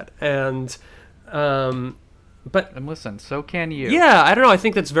do that. And listen, so can you. Yeah, I don't know. I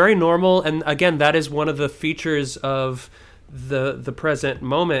think that's very normal. And again, that is one of the features of the present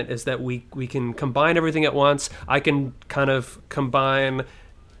moment, is that we can combine everything at once. I can kind of combine,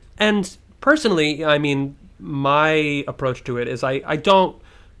 and personally, I mean, my approach to it is I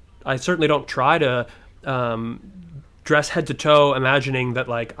certainly don't try to dress head to toe imagining that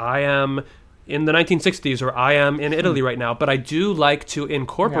like I am in the 1960s or I am in Italy right now, but I do like to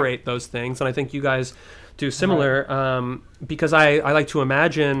incorporate those things, and I think you guys do similar, because I like to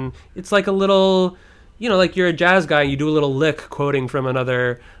imagine it's like a little, you know, like you're a jazz guy and you do a little lick quoting from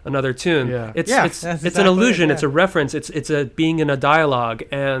another tune. It's an illusion, it's a reference, it's a being in a dialogue,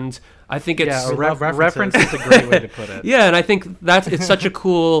 and I think it's reference is a great way to put it. Yeah, and I think it's such a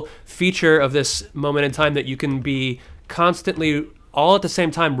cool feature of this moment in time, that you can be constantly all at the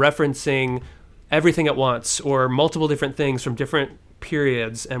same time referencing everything at once, or multiple different things from different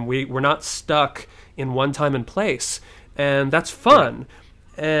periods, and we're not stuck in one time and place, and that's fun,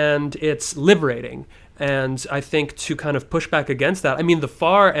 and it's liberating. And I think to kind of push back against that, I mean, the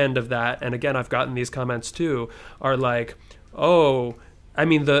far end of that, and again, I've gotten these comments too, are like, oh, I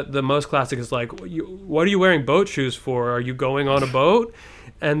mean, the most classic is like, what are you wearing boat shoes for? Are you going on a boat?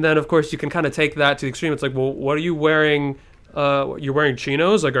 And then, of course, you can kind of take that to the extreme. It's like, well, what are you wearing? You're wearing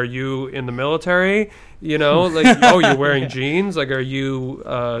chinos? Like, are you in the military? You know, like, oh, you're wearing jeans? Like, are you,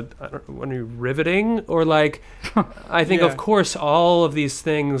 are you riveting? Or like, I think, of course, all of these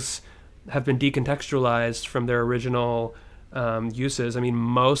things have been decontextualized from their original uses. I mean,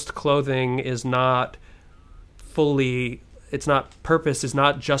 most clothing is not fully, purpose is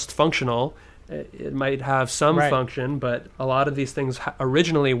not just functional. It might have some function, but a lot of these things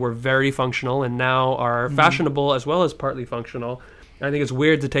originally were very functional and now are fashionable as well as partly functional. And I think it's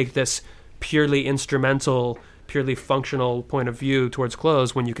weird to take this purely instrumental, purely functional point of view towards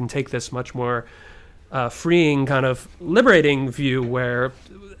clothes when you can take this much more freeing, kind of liberating view where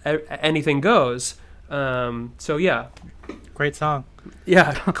anything goes. So yeah. Great song.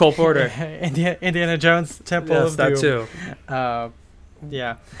 Yeah, Cole Porter. Indiana Jones Temple of Doom. Yes, that too.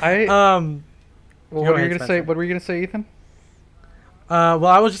 Yeah. What were you gonna say? What were you gonna say, Ethan? Well,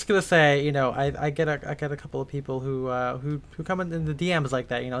 I was just gonna say, you know, I get a couple of people who come in the DMs like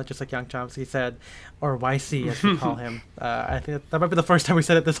that, you know, just like Young Chomsky said, or YC as we call him. I think that might be the first time we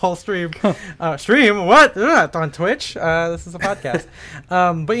said it this whole stream. Stream what? On Twitch? This is a podcast.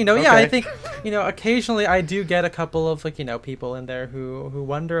 But you know, yeah, I think, you know, occasionally I do get a couple of, like, you know, people in there who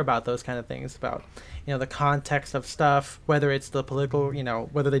wonder about those kind of things, about, you know, the context of stuff, whether it's the political, you know,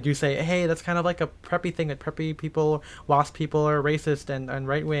 whether they do say, hey, that's kind of like a preppy thing that preppy people, WASP people are racist and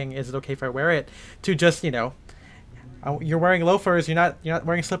right wing. Is it okay if I wear it? To just, you know, you're wearing loafers, you're not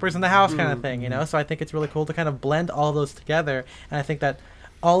wearing slippers in the house, kind of thing, you know. So I think it's really cool to kind of blend all of those together, and I think that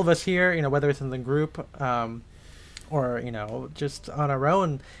all of us here, you know, whether it's in the group or, you know, just on our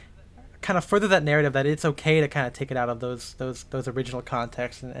own, kind of further that narrative that it's okay to kind of take it out of those original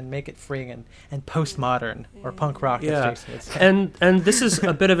contexts and make it freeing and postmodern or punk rock. Yeah, and this is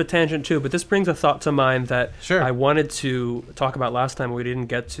a bit of a tangent too, but this brings a thought to mind that I wanted to talk about last time we didn't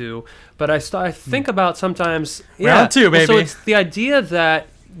get to, but I think about sometimes. Round two, baby. So it's the idea that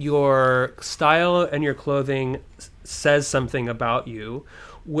your style and your clothing says something about you,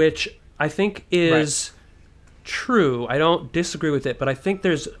 which I think is true. I don't disagree with it, but I think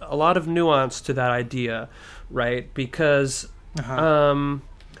there's a lot of nuance to that idea, right? Because I don't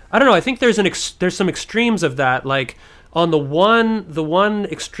know. I think there's some extremes of that. Like, on the one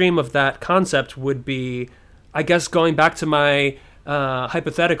extreme of that concept would be, I guess, going back to my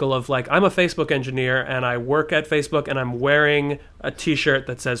hypothetical of like, I'm a Facebook engineer and I work at Facebook and I'm wearing a t-shirt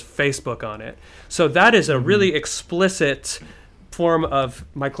that says Facebook on it. So that is a really explicit form of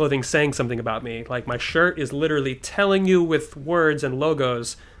my clothing saying something about me. Like my shirt is literally telling you with words and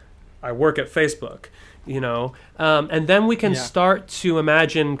logos, I work at Facebook, and then we can start to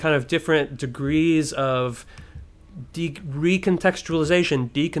imagine kind of different degrees of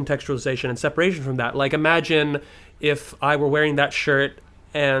decontextualization, and separation from that. Like imagine if I were wearing that shirt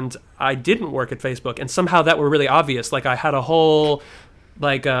and I didn't work at Facebook, and somehow that were really obvious. Like I had a whole,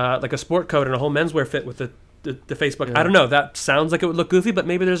 like a sport coat and a whole menswear fit with the Facebook. Yeah. I don't know. That sounds like it would look goofy, but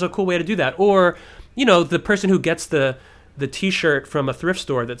maybe there's a cool way to do that. Or, the person who gets the t-shirt from a thrift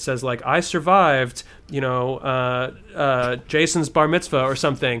store that says like, I survived, Jason's bar mitzvah or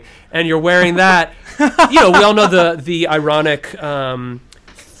something, and you're wearing that. We all know the ironic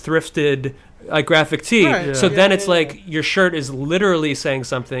thrifted graphic tee. Right. Yeah. So then it's like your shirt is literally saying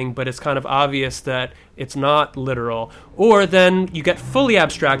something, but it's kind of obvious that it's not literal. Or then you get fully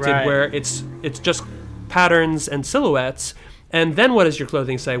abstracted where it's just patterns and silhouettes. And then what does your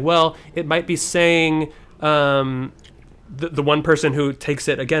clothing say? Well, it might be saying the one person who takes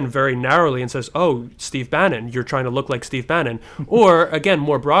it, again, very narrowly and says, oh, Steve Bannon, you're trying to look like Steve Bannon. Or, again,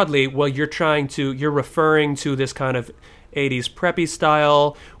 more broadly, well, you're referring to this kind of 80s preppy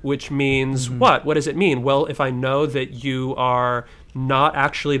style, which means what? What does it mean? Well, if I know that you are not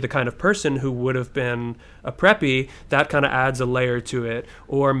actually the kind of person who would have been a preppy, that kind of adds a layer to it.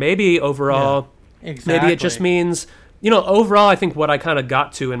 Or maybe overall, maybe it just means... overall, I think what I kind of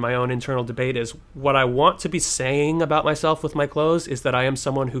got to in my own internal debate is what I want to be saying about myself with my clothes is that I am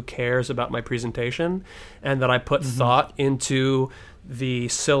someone who cares about my presentation and that I put thought into the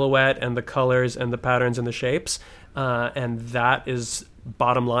silhouette and the colors and the patterns and the shapes. And that is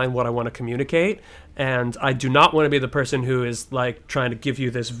bottom line what I want to communicate. And I do not want to be the person who is like trying to give you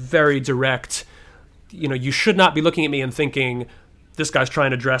this very direct, you should not be looking at me and thinking this guy's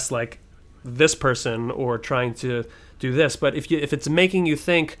trying to dress like this person or trying to do this. But if it's making you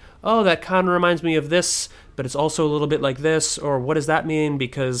think, oh, that kind of reminds me of this, but it's also a little bit like this, or what does that mean?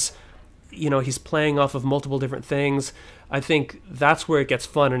 Because, he's playing off of multiple different things. I think that's where it gets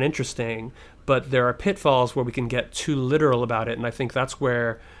fun and interesting. But there are pitfalls where we can get too literal about it. And I think that's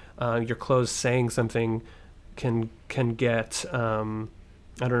where your clothes saying something can get, I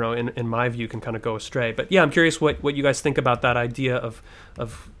don't know, in my view, can kind of go astray. But yeah, I'm curious what you guys think about that idea of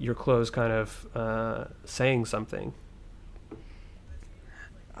your clothes kind of saying something.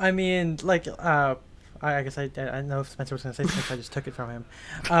 I mean, like, I guess I know Spencer was going to say something, so I just took it from him.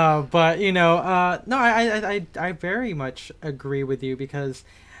 But, no, I very much agree with you because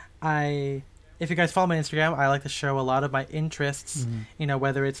if you guys follow my Instagram, I like to show a lot of my interests,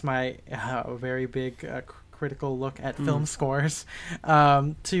 whether it's my very big critical look at film scores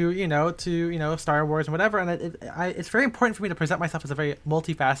to Star Wars and whatever, and it's very important for me to present myself as a very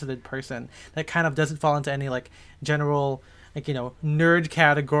multifaceted person that kind of doesn't fall into any like general nerd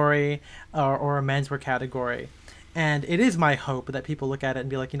category or a menswear category. And it is my hope that people look at it and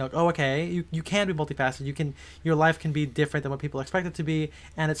be like, oh, okay, you can be multifaceted. Your life can be different than what people expect it to be,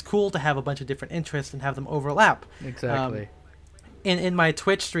 and it's cool to have a bunch of different interests and have them overlap. Exactly. In my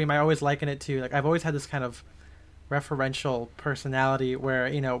Twitch stream, I always liken it to like I've always had this kind of referential personality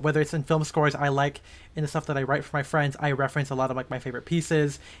where whether it's in film scores, I like in the stuff that I write for my friends, I reference a lot of like my favorite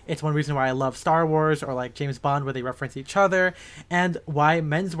pieces. It's one reason why I love Star Wars or like James Bond, where they reference each other, and why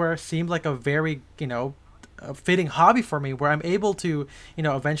menswear seemed like a very a fitting hobby for me, where I'm able to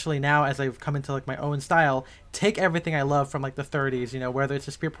eventually now, as I've come into like my own style, take everything I love from like the 30s, whether it's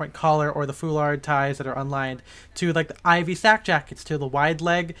the spear point collar or the foulard ties that are unlined, to like the ivy sack jackets, to the wide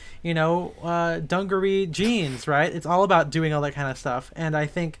leg dungaree jeans, right? It's all about doing all that kind of stuff. And I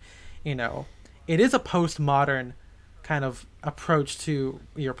think it is a postmodern kind of approach to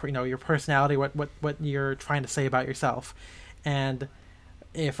your personality, what you're trying to say about yourself. And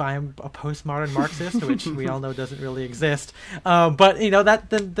if I'm a postmodern Marxist, which we all know doesn't really exist, but that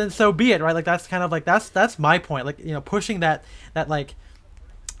then so be it, right? Like that's kind of like that's my point. Like pushing that like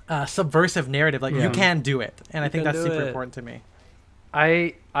subversive narrative, like you can do it, and I think that's super important to me.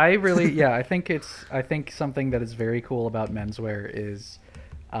 I really I think something that is very cool about menswear is,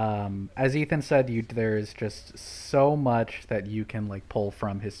 as Ethan said, there is just so much that you can like pull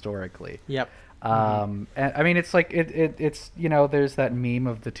from historically. Yep. And I mean, it's like it's there's that meme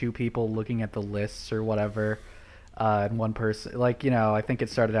of the two people looking at the lists or whatever, and one person, like, I think it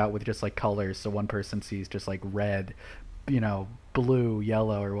started out with just like colors, so one person sees just like red, blue,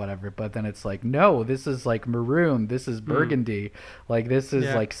 yellow, or whatever, but then it's like, no, this is like maroon, this is burgundy, like this is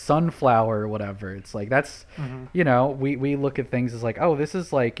like sunflower or whatever. It's like, that's you know, we look at things as like, oh, this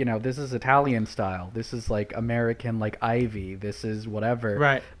is like, you know, this is Italian style, this is like American, like ivy, this is whatever,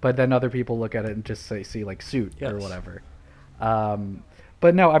 right? But then other people look at it and just see like suit or whatever.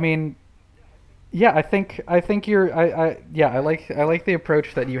 But no, I mean, yeah, I think you're I like the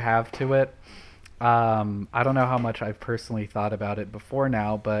approach that you have to it. I don't know how much I've personally thought about it before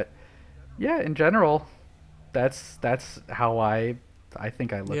now, but yeah, in general, that's how I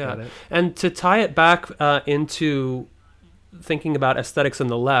think I look at it. And to tie it back into thinking about aesthetics in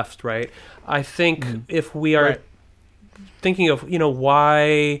the left, right? I think if we are thinking of, you know,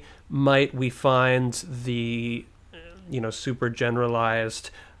 why might we find the, you know, super generalized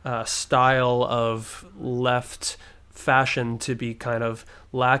style of left fashion to be kind of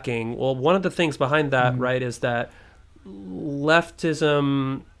lacking. Well, one of the things behind that, right, is that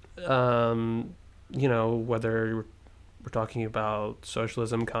leftism, you know, whether we're talking about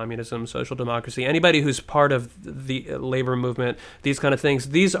socialism, communism, social democracy, anybody who's part of the labor movement, these kind of things,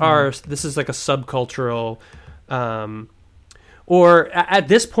 these are, this is like a subcultural, or at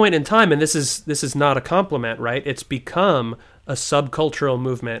this point in time, and this is not a compliment, right? It's become a subcultural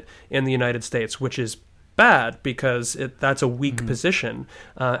movement in the United States, which is bad because that's a weak position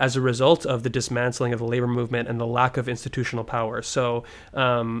as a result of the dismantling of the labor movement and the lack of institutional power. So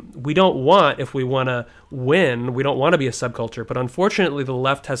we don't want, if we want to win, we don't want to be a subculture. But unfortunately, the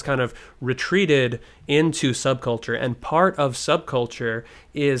left has kind of retreated into subculture. And part of subculture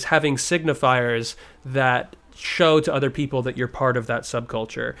is having signifiers that show to other people that you're part of that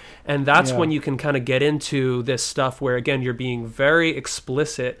subculture. And that's when you can kind of get into this stuff where, again, you're being very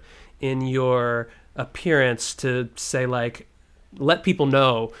explicit in your appearance to say, like, let people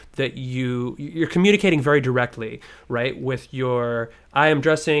know that you're communicating very directly, right? With your, I am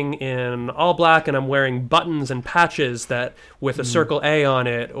dressing in all black and I'm wearing buttons and patches that with a circle A on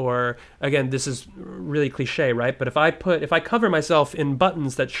it, or again, this is really cliche, right? But if I cover myself in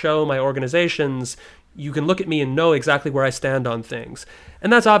buttons that show my organizations, you can look at me and know exactly where I stand on things.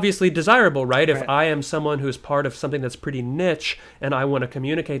 And that's obviously desirable, right? If I am someone who is part of something that's pretty niche and I want to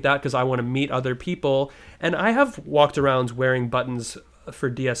communicate that because I want to meet other people, and I have walked around wearing buttons for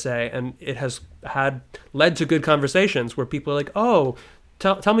DSA, and it has led to good conversations where people are like, oh,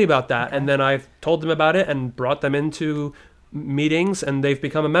 tell me about that. And then I've told them about it and brought them into meetings and they've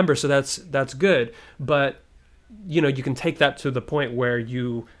become a member. So that's good. But, you know, you can take that to the point where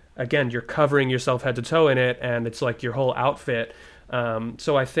you're covering yourself head to toe in it, and it's like your whole outfit.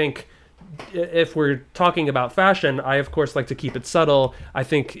 So I think if we're talking about fashion, I of course like to keep it subtle. I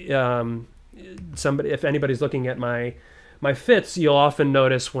think if anybody's looking at my fits, you'll often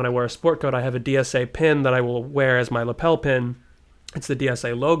notice when I wear a sport coat, I have a DSA pin that I will wear as my lapel pin. It's the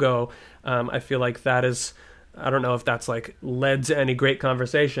DSA logo. I feel like that is, I don't know if that's like led to any great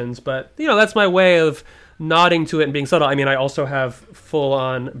conversations, but you know, that's my way of nodding to it and being subtle. I mean, I also have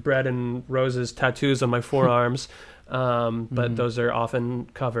full-on bread and roses tattoos on my forearms, but those are often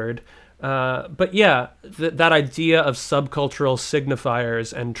covered. But yeah, that idea of subcultural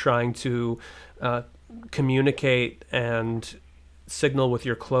signifiers and trying to communicate and signal with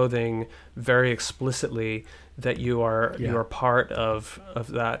your clothing very explicitly that you are part of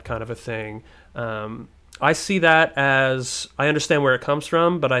that kind of a thing. I see that as, I understand where it comes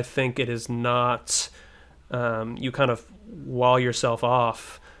from, but I think it is not. You kind of wall yourself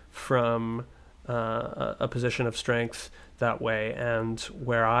off from a position of strength that way. And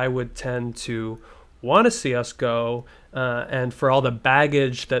where I would tend to want to see us go, and for all the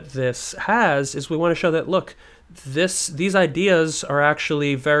baggage that this has, is we want to show that, look, these ideas are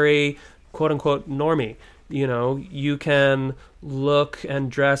actually very quote unquote normie. You know, you can look and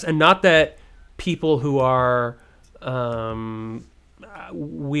dress, and not that people who are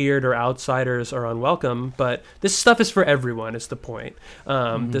weird or outsiders are unwelcome, but this stuff is for everyone, is the point.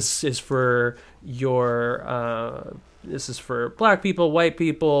 This is for this is for black people, white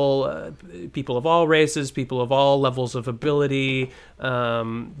people, people of all races, people of all levels of ability.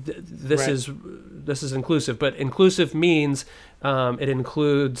 This is inclusive, but inclusive means it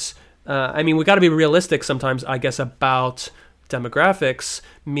includes. I mean, we got to be realistic sometimes, I guess, about demographics,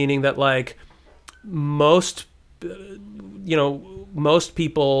 meaning that like most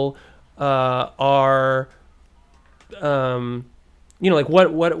people are, like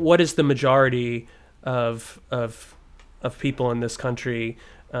what is the majority of people in this country?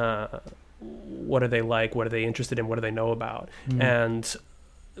 What are they like? What are they interested in? What do they know about? And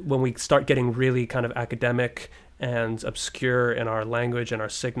when we start getting really kind of academic and obscure in our language and our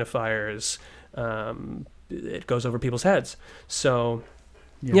signifiers, it goes over people's heads. So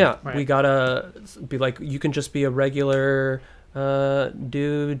we gotta be like, you can just be a regular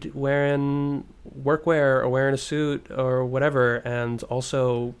dude wearing workwear or wearing a suit or whatever, and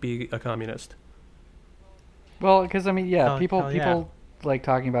also be a communist. Well, because I mean, people like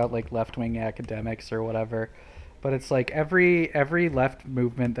talking about like left-wing academics or whatever, but it's like every left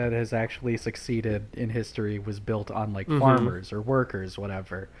movement that has actually succeeded in history was built on like farmers or workers,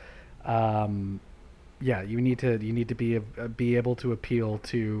 whatever. You need to be able to appeal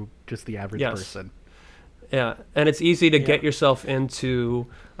to just the average person. Yeah, and it's easy to get yourself into,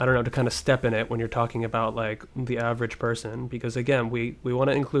 I don't know, to kind of step in it when you're talking about like the average person, because again, we want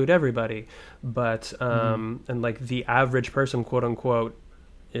to include everybody, but and like the average person, quote unquote,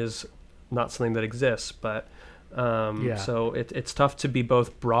 is not something that exists, but so it's tough to be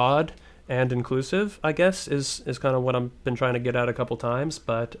both broad and inclusive, I guess, is kind of what I've been trying to get at a couple times,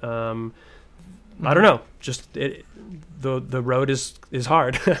 but I don't know. Just the road is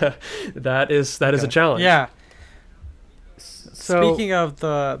hard. that is a challenge. Yeah. So, speaking of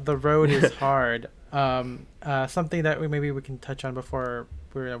the road is hard, something that we can touch on before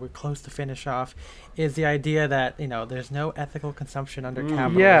we're close to finish off is the idea that there's no ethical consumption under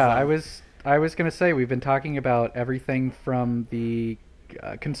capitalism. Yeah, I was gonna say, we've been talking about everything from the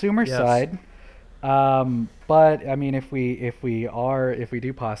consumer side. But I mean, if we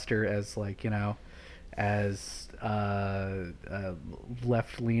do posture as like as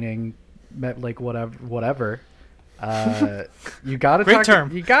left leaning, like whatever, you gotta Great talk.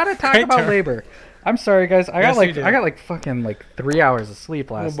 Term. You gotta talk Great about term. labor. I'm sorry, guys. I got like fucking like 3 hours of sleep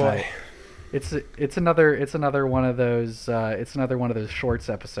last night. It's another one of those shorts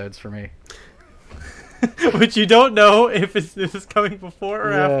episodes for me. Which you don't know if this is coming before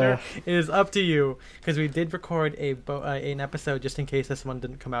or after. It is up to you, because we did record an episode just in case this one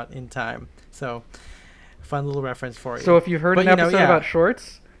didn't come out in time. So, fun little reference for you. So if you've heard an episode about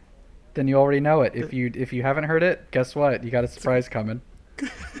shorts, then you already know it. If you haven't heard it, guess what? You got a surprise coming.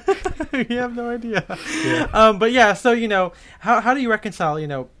 You have no idea. Yeah. But yeah, so how do you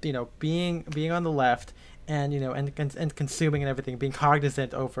reconcile being on the left and and consuming and everything, being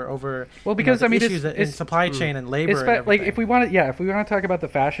cognizant over because I mean issues in supply chain and labor, and everything. Like if we want to talk about the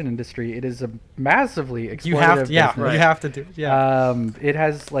fashion industry, it is a massively exploitative business. You have to do it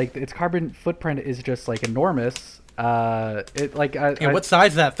has like its carbon footprint is just like enormous. What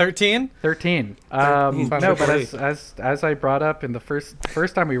size is that? 13? 13. No, but as I brought up in the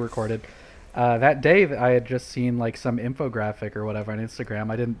first time we recorded, that day that I had just seen like some infographic or whatever on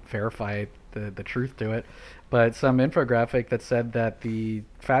Instagram. I didn't verify the truth to it, but some infographic that said that the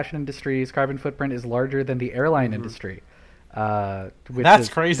fashion industry's carbon footprint is larger than the airline industry. That's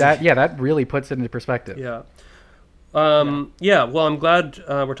crazy. That really puts it into perspective. Yeah. Well, I'm glad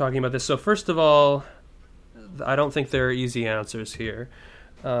we're talking about this. So first of all, I don't think there are easy answers here.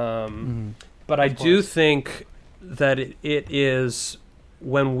 But I do think that it is,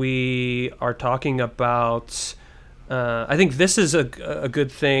 when we are talking about, I think this is a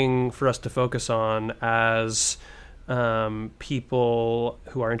good thing for us to focus on as people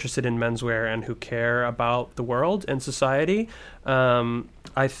who are interested in menswear and who care about the world and society.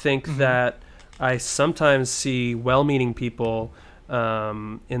 I think that I sometimes see well-meaning people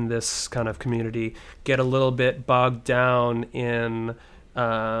in this kind of community get a little bit bogged down in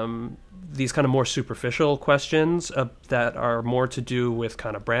these kind of more superficial questions that are more to do with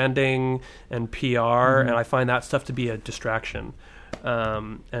kind of branding and PR, and I find that stuff to be a distraction.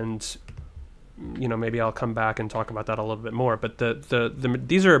 And maybe I'll come back and talk about that a little bit more. But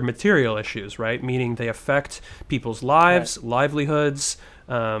these are material issues, right? Meaning they affect people's lives, livelihoods.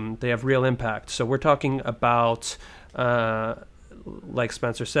 They have real impact. So we're talking about, like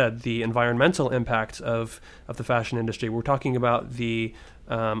Spencer said, the environmental impact of the fashion industry. We're talking about the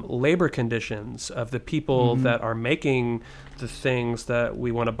labor conditions of the people that are making the things that we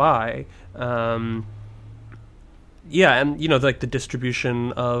want to buy. And like the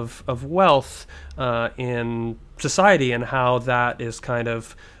distribution of wealth in society, and how that is kind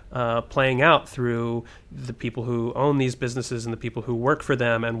of playing out through the people who own these businesses and the people who work for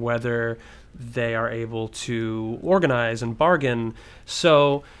them, and whether they are able to organize and bargain.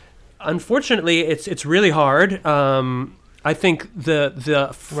 So unfortunately, it's really hard. I think the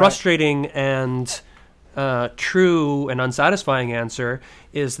frustrating and true and unsatisfying answer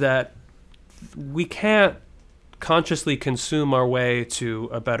is that we can't consciously consume our way to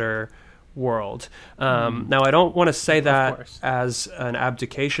a better world. Now, I don't want to say that as an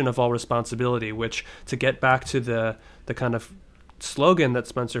abdication of all responsibility, which, to get back to the kind of slogan that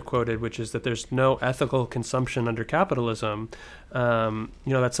Spencer quoted, which is that there's no ethical consumption under capitalism.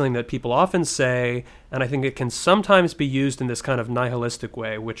 That's something that people often say, and I think it can sometimes be used in this kind of nihilistic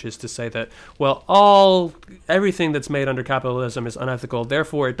way, which is to say that, well, everything that's made under capitalism is unethical,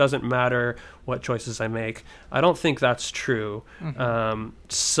 therefore it doesn't matter what choices I make. I don't think that's true. Mm-hmm.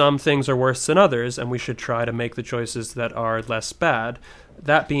 Some things are worse than others, and we should try to make the choices that are less bad.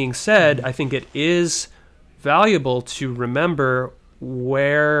 That being said, I think it is valuable to remember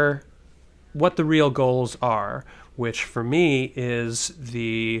what the real goals are, which for me is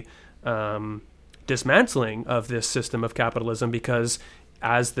the dismantling of this system of capitalism, because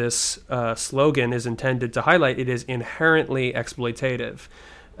as this slogan is intended to highlight, it is inherently exploitative.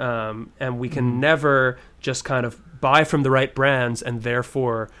 And we can never just kind of buy from the right brands and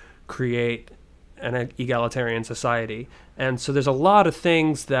therefore create an egalitarian society. And so there's a lot of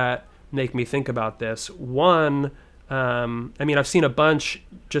things that make me think about this. One, I've seen a bunch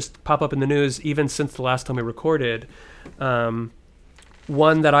just pop up in the news even since the last time we recorded. One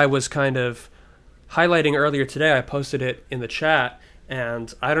that I was kind of highlighting earlier today, I posted it in the chat,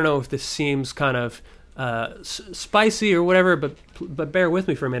 and I don't know if this seems kind of spicy or whatever, but bear with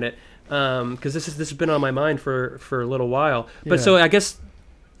me for a minute, because this has been on my mind for a little while. But so I guess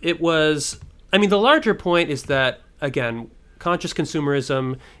it was, the larger point is that, again, conscious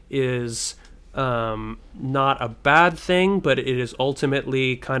consumerism is not a bad thing, but it is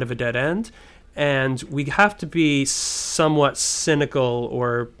ultimately kind of a dead end. And we have to be somewhat cynical,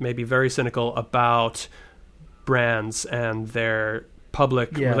 or maybe very cynical, about brands and their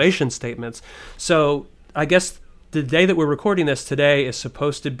public relations statements. So I guess the day that we're recording this today is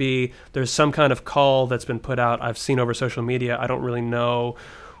supposed to be, there's some kind of call that's been put out. I've seen over social media. I don't really know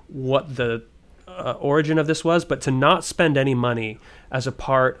what the origin of this was, but to not spend any money as a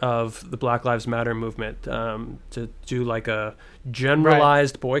part of the Black Lives Matter movement, to do like a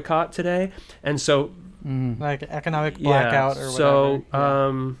generalized boycott today. And so like economic blackout or whatever.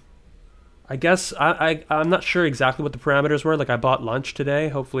 So I guess I'm not sure exactly what the parameters were. Like, I bought lunch today.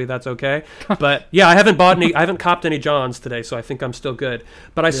 Hopefully that's okay. But I haven't copped any Johns today, so I think I'm still good.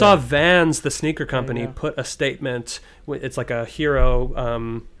 But I saw Vans, the sneaker company, put a statement. It's like a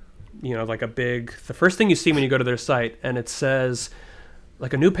hero, like a big, the first thing you see when you go to their site, and it says,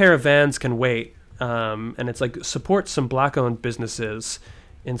 like, a new pair of Vans can wait. And it's like, support some black-owned businesses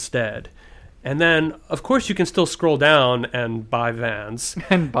instead. And then, of course, you can still scroll down and buy Vans.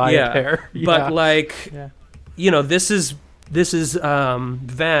 And buy a pair. But, this is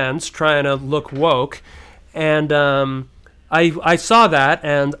Vans trying to look woke. And I saw that,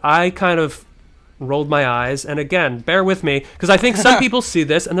 and I kind of rolled my eyes. And again, bear with me, because I think some people see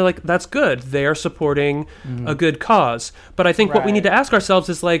this and they're like, that's good. They are supporting a good cause. But I think what we need to ask ourselves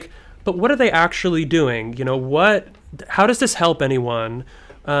is, like, but what are they actually doing? How does this help anyone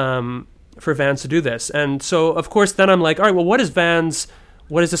for Vans to do this? And so, of course, then I'm like, all right, well, what has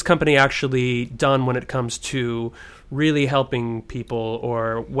this company actually done when it comes to really helping people,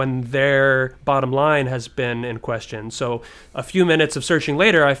 or when their bottom line has been in question? So a few minutes of searching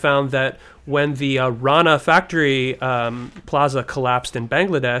later, I found that when the Rana factory plaza collapsed in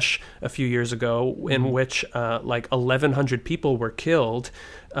Bangladesh a few years ago, in which 1,100 people were killed.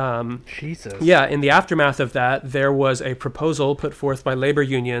 Jesus. Yeah, in the aftermath of that, there was a proposal put forth by labor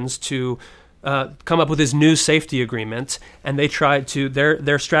unions to come up with this new safety agreement, and they tried to,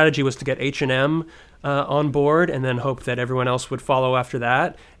 their strategy was to get H&M on board, and then hope that everyone else would follow after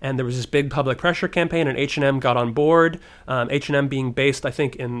that. And there was this big public pressure campaign, and H&M got on board. H&M being based, I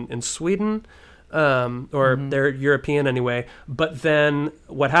think, in Sweden, or they're European anyway. But then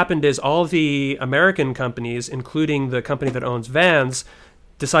what happened is all the American companies, including the company that owns Vans,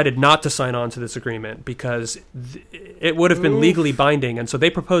 decided not to sign on to this agreement because it would have been legally binding. And so they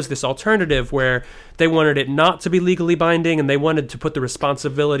proposed this alternative where they wanted it not to be legally binding, and they wanted to put the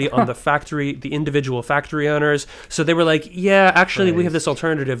responsibility on the individual factory owners. So they were like, yeah, actually, we have this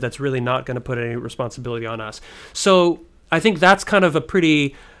alternative that's really not going to put any responsibility on us. So I think that's kind of a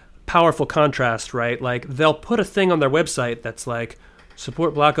pretty powerful contrast, right? Like, they'll put a thing on their website that's like,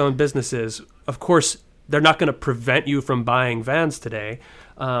 support black-owned businesses. Of course, they're not going to prevent you from buying Vans today,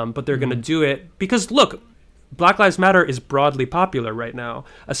 but they're going to do it because, look, Black Lives Matter is broadly popular right now,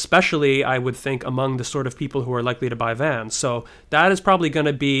 especially, I would think, among the sort of people who are likely to buy Vans. So that is probably going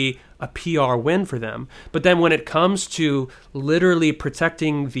to be a PR win for them. But then when it comes to literally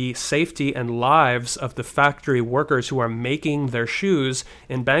protecting the safety and lives of the factory workers who are making their shoes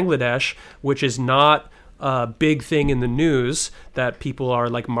in Bangladesh, which is not a big thing in the news that people are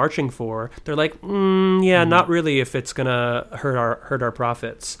like marching for, they're like, not really if it's gonna hurt our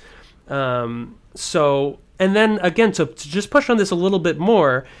profits. So And then again, to just push on this a little bit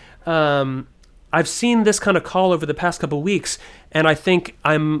more, I've seen this kind of call over the past couple of weeks, and I think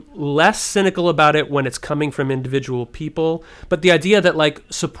I'm less cynical about it when it's coming from individual people. But the idea that like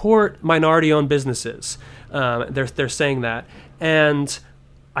support minority-owned businesses, they're saying that, and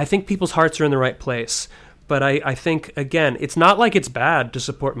I think people's hearts are in the right place. But I think again, it's not like it's bad to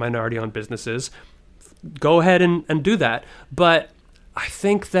support minority-owned businesses. Go ahead and do that. But I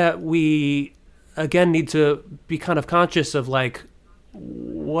think that we again need to be kind of conscious of like,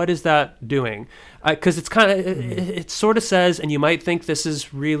 what is that doing? Because it's kind of, it sort of says, and you might think this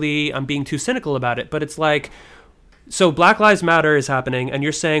is really, I'm being too cynical about it, but it's like, so Black Lives Matter is happening, and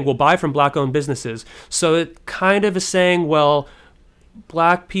you're saying, well, buy from Black-owned businesses. So it kind of is saying, well,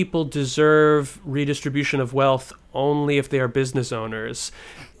 Black people deserve redistribution of wealth only if they are business owners.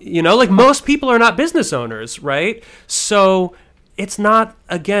 You know, like most people are not business owners, right? So it's not,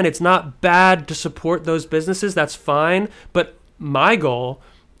 again, it's not bad to support those businesses. That's fine. But my goal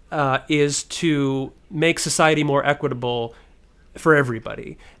is to make society more equitable for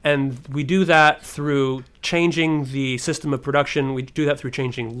everybody. And we do that through changing the system of production. We do that through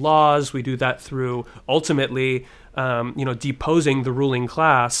changing laws. We do that through ultimately, deposing the ruling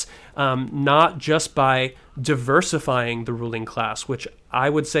class, not just by diversifying the ruling class, which I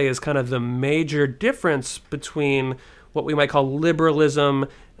would say is kind of the major difference between what we might call liberalism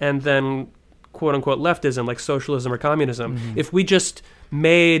and then quote unquote leftism, like socialism or communism. Mm-hmm. If we just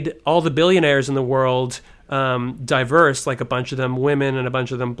made all the billionaires in the world diverse, like a bunch of them women and a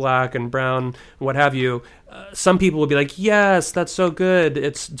bunch of them black and brown, what have you, some people would be like, yes, that's so good,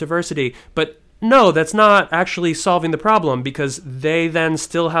 it's diversity. But no, that's not actually solving the problem, because they then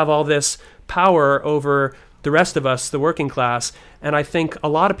still have all this power over the rest of us, the working class. And I think a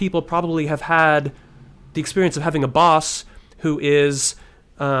lot of people probably have had the experience of having a boss who is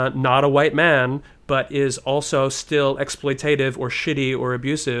not a white man, but is also still exploitative or shitty or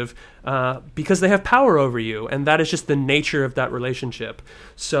abusive because they have power over you. And that is just the nature of that relationship.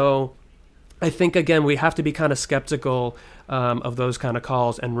 So I think, again, we have to be kind of skeptical of those kind of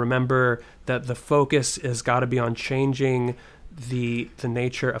calls and remember that the focus has got to be on changing the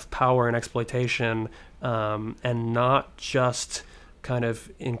nature of power and exploitation and not just kind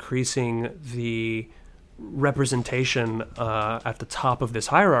of increasing the representation at the top of this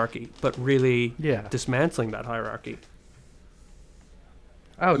hierarchy, but really dismantling that hierarchy.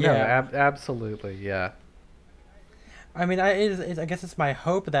 Oh, no, absolutely, yeah. I mean, I guess it's my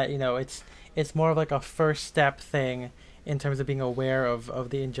hope that, it's more of like a first step thing in terms of being aware of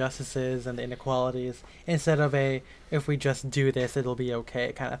the injustices and the inequalities, instead of if we just do this, it'll be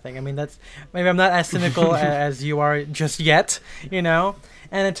okay kind of thing. I mean, maybe I'm not as cynical as you are just yet,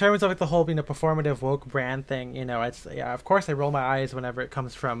 And in terms of like the whole, performative woke brand thing, it's, of course I roll my eyes whenever it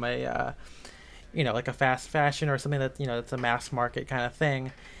comes from a, like a fast fashion or something that, that's a mass market kind of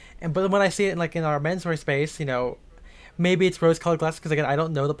thing. But when I see it in our menswear space, maybe it's rose-colored glasses, because again, I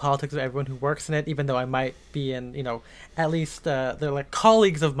don't know the politics of everyone who works in it, even though I might be in, at least they're like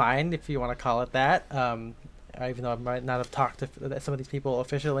colleagues of mine, if you want to call it that. Even though I might not have talked to some of these people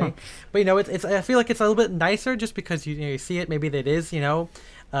officially, but it's I feel like it's a little bit nicer just because you see it. Maybe it is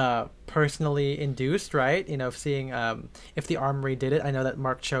personally induced, right? Seeing if the Armory did it. I know that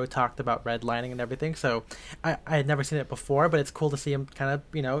Mark Cho talked about redlining and everything, so I had never seen it before, but it's cool to see him kind of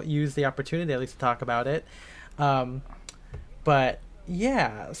use the opportunity at least to talk about it. But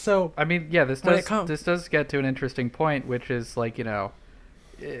yeah, so I mean, yeah, this does get to an interesting point, which is like,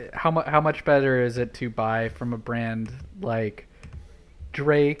 how much better is it to buy from a brand like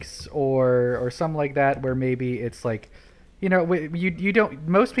Drake's or something like that, where maybe it's like, you don't,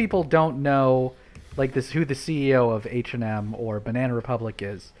 most people don't know like who the CEO of H&M or Banana Republic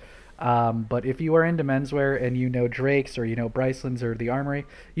is. But if you are into menswear and Drake's or Bryceland's or the Armory,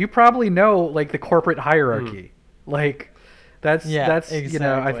 you probably know like the corporate hierarchy. Like that's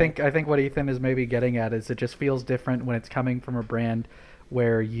exactly. I think what Ethan is maybe getting at is it just feels different when it's coming from a brand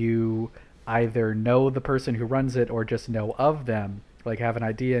where you either know the person who runs it or just know of them, like have an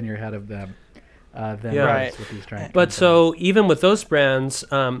idea in your head of them. Right. With these giant but companies. So even with those brands,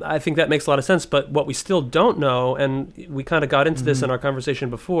 I think that makes a lot of sense. But what we still don't know, and we kind of got into this in our conversation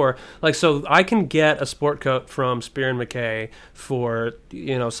before, like, so I can get a sport coat from Spear and Mackay for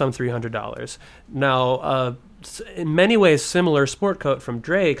some $300. Now, in many ways, similar sport coat from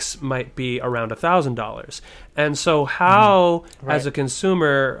Drake's might be around $1,000. And so how, as a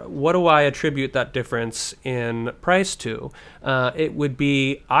consumer, what do I attribute that difference in price to?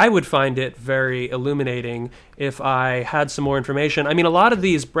 I would find it very illuminating if I had some more information. I mean, a lot of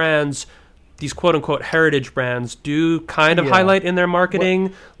these brands these quote unquote heritage brands do kind of highlight in their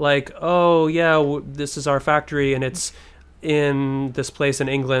marketing, like, oh yeah, this is our factory and it's in this place in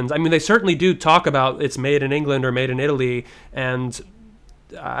England. I mean, they certainly do talk about it's made in England or made in Italy, and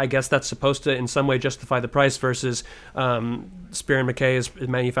I guess that's supposed to in some way justify the price versus Spear & Mackay is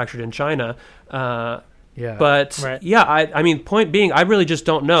manufactured in China. But I mean, point being, I really just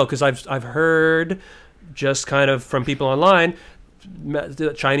don't know, because I've heard just kind of from people online,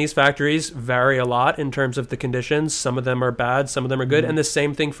 the Chinese factories vary a lot in terms of the conditions. Some of them are bad, some of them are good, and the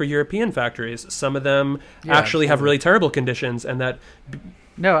same thing for European factories. Some of them actually have really terrible conditions, and that.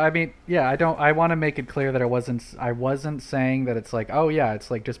 No, I mean, I want to make it clear that I wasn't saying that it's like, oh yeah, it's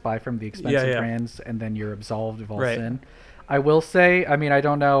like just buy from the expensive brands and then you're absolved of all sin. I will say, I mean, I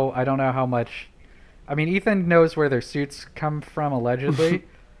don't know how much. I mean, Ethan knows where their suits come from, allegedly.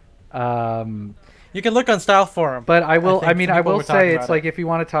 You can look on Style Forum. But I will say it's like, if you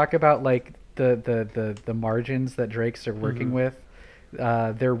want to talk about like the margins that Drakes are working with,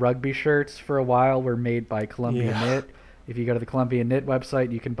 their rugby shirts for a while were made by Columbia Knit. If you go to the Columbia Knit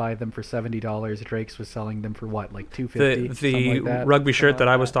website, you can buy them for $70. Drake's was selling them for what, like $250? The like rugby shirt that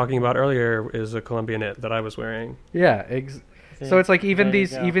I was talking about earlier is a Columbia Knit that I was wearing. Yeah, so it's like even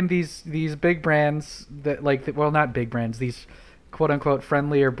these big brands that not big brands, these quote unquote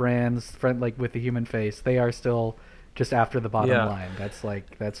friendlier brands, like with the human face, they are still just after the bottom line. That's what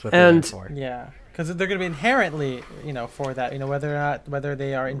they're for. Yeah, because they're going to be inherently, for that, whether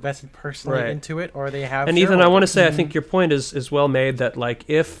they are invested personally into it or they have. And Ethan, I want to say, I think your point is well made, that like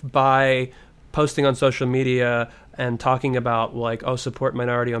if by posting on social media and talking about like, oh, support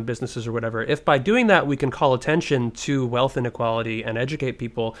minority-owned businesses or whatever, if by doing that we can call attention to wealth inequality and educate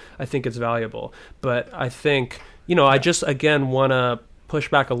people, I think it's valuable. But I think, I just, again, want to push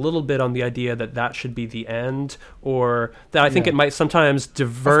back a little bit on the idea that should be the end, or that I think it might sometimes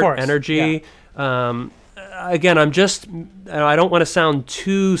divert energy. Again, I don't want to sound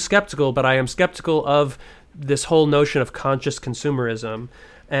too skeptical, but I am skeptical of this whole notion of conscious consumerism.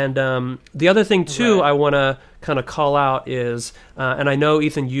 And the other thing, too, I want to kind of call out is, and I know,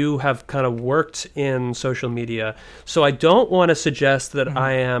 Ethan, you have kind of worked in social media, so I don't want to suggest that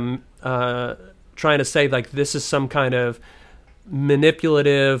I am trying to say, like, this is some kind of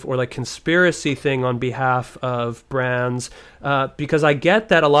manipulative or, like, conspiracy thing on behalf of brands, because I get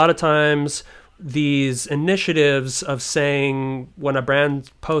that a lot of times these initiatives of saying when a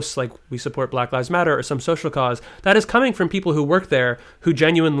brand posts like we support Black Lives Matter or some social cause, that is coming from people who work there who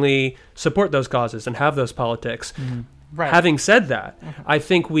genuinely support those causes and have those politics. Having said that, I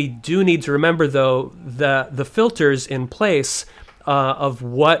think we do need to remember, though, the filters in place of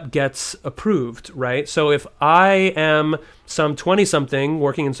what gets approved, right? So if I am some 20-something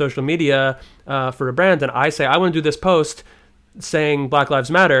working in social media for a brand and I say I want to do this post saying Black Lives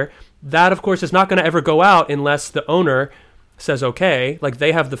Matter, that, of course, is not going to ever go out unless the owner says okay, like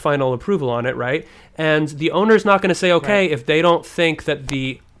they have the final approval on it, right? And the owner's not going to say okay if they don't think that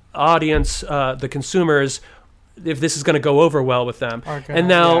the audience, the consumers, if this is going to go over well with them. And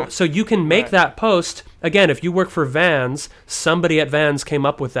now, so you can make that post. Again, if you work for Vans, somebody at Vans came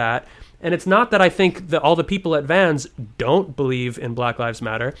up with that. And it's not that I think that all the people at Vans don't believe in Black Lives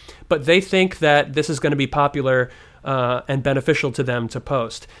Matter, but they think that this is going to be popular and beneficial to them to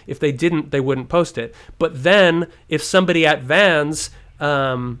post. If they didn't, they wouldn't post it. But then if somebody at Vans,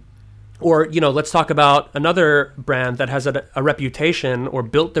 or, let's talk about another brand that has a reputation or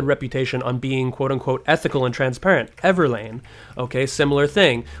built their reputation on being quote unquote ethical and transparent, Everlane. Okay, similar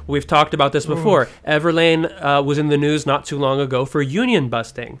thing. We've talked about this before. Everlane was in the news not too long ago for union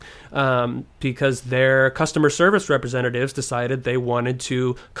busting because their customer service representatives decided they wanted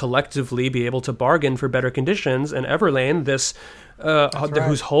to collectively be able to bargain for better conditions. And Everlane,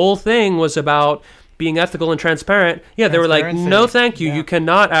 whose whole thing was about being ethical and transparent, they were like, no, thank you. You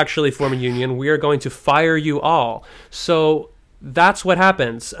cannot actually form a union. We are going to fire you all. So that's what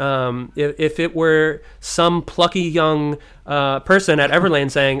happens. If it were some plucky young person at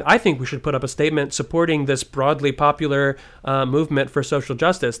Everlane saying, I think we should put up a statement supporting this broadly popular movement for social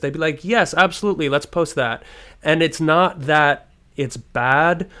justice, they'd be like, yes, absolutely, let's post that. And it's not that it's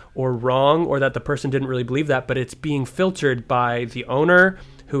bad or wrong or that the person didn't really believe that, but it's being filtered by the owner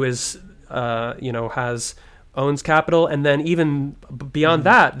who is owns capital, and then even beyond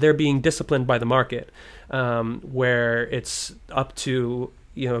that, they're being disciplined by the market, where it's up to,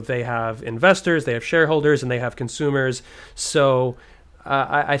 they have investors, they have shareholders, and they have consumers. So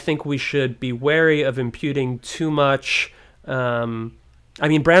I think we should be wary of imputing too much. Brands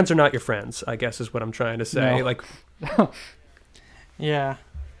are not your friends, I guess is what I'm trying to say. No. Like, yeah.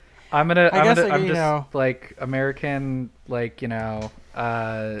 I'm just like American,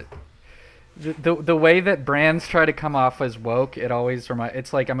 the way that brands try to come off as woke, it always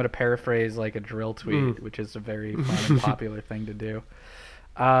it's like, I'm going to paraphrase like a drill tweet, which is a very fun and popular thing to do.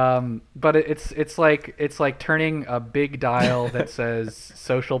 But it's like turning a big dial that says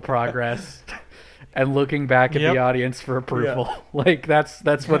social progress and looking back at the audience for approval. Yeah. Like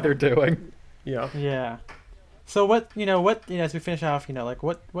that's what they're doing. Yeah. So what as we finish off, like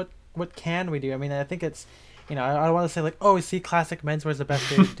what can we do? I mean, I think it's, I don't want to say like, oh, see, classic menswear is the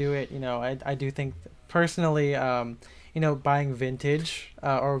best way to do it. I do think personally, buying vintage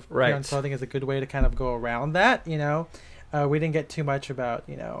or pre-owned clothing is a good way to kind of go around that. We didn't get too much about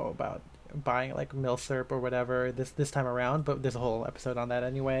buying like milsurp or whatever this time around, but there's a whole episode on that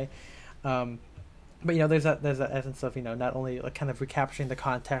anyway. But there's that essence of not only like kind of recapturing the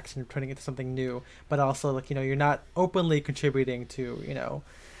context and turning it into something new, but also like you're not openly contributing to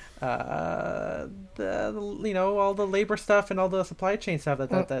all the labor stuff and all the supply chain stuff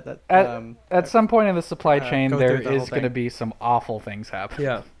at some point in the supply chain there is going to be some awful things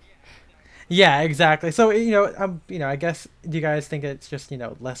happen. Yeah, exactly. So I guess, do you guys think it's just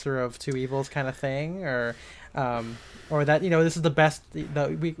lesser of two evils kind of thing, or that this is the best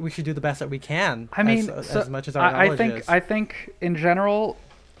that we should do the best that we can? I mean, as much as our knowledge is. I think in general,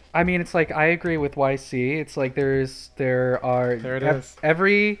 I mean, it's like I agree with YC. It's like there are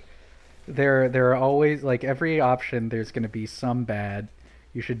always, like, every option there's going to be some bad.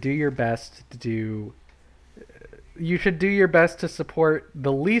 You should do your best to support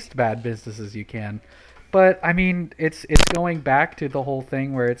the least bad businesses you can. But I mean, it's going back to the whole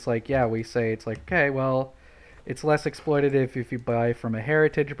thing where it's like, we say it's like, okay, well, it's less exploitative if you buy from a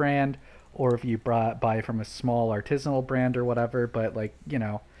heritage brand or if you buy from a small artisanal brand or whatever. But like,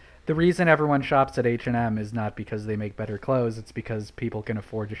 the reason everyone shops at H&M is not because they make better clothes. It's because people can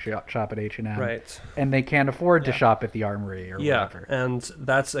afford to shop at H&M. Right. And they can't afford to shop at the Armory or whatever. And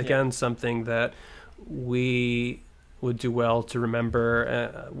that's, again, something that we would do well to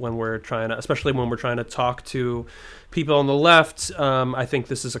remember when we're trying to, especially when we're trying to talk to people on the left. I think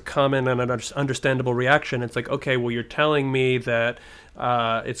this is a common and an understandable reaction. It's like, okay, well, you're telling me that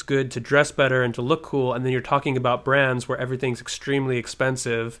it's good to dress better and to look cool, and then you're talking about brands where everything's extremely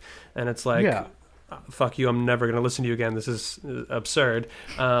expensive, and it's like, fuck you, I'm never going to listen to you again. This is absurd.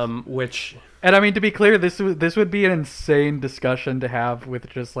 And I mean, to be clear, this would be an insane discussion to have with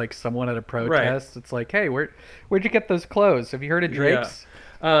just like someone at a protest. Right. It's like, hey, where'd you get those clothes? Have you heard of Drake's?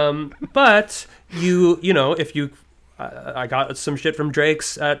 Yeah. But if you, I got some shit from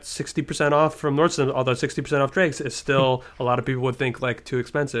Drake's at 60% off from Nordstrom, although 60% off Drake's is still a lot of people would think like too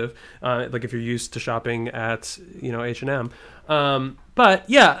expensive. Like if you're used to shopping at H&M. But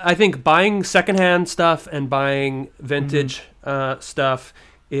yeah, I think buying secondhand stuff and buying vintage stuff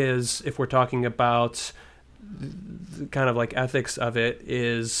is, if we're talking about the kind of like ethics of it,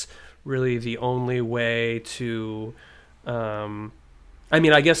 is really the only way to, I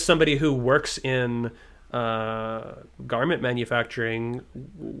mean, I guess somebody who works in garment manufacturing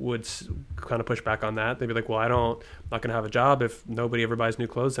would kind of push back on that. They'd be like, well, I'm not going to have a job if nobody ever buys new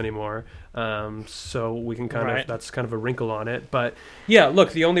clothes anymore. So we can kind of, that's kind of a wrinkle on it. But yeah,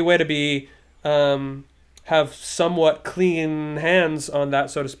 look, the only way to be, have somewhat clean hands on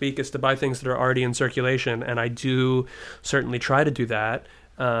that, so to speak, is to buy things that are already in circulation. And I do certainly try to do that.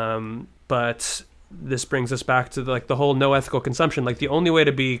 But this brings us back to the whole no ethical consumption. Like, the only way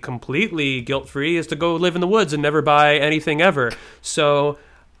to be completely guilt-free is to go live in the woods and never buy anything ever. So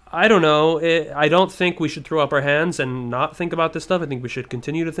I don't know. I don't think we should throw up our hands and not think about this stuff. I think we should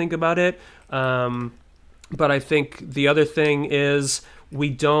continue to think about it. But I think the other thing is we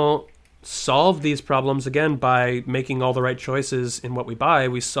don't solve these problems, again, by making all the right choices in what we buy.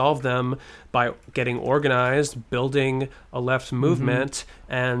 We solve them by getting organized, building a left movement,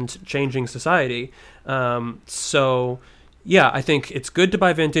 and changing society. So, yeah, I think it's good to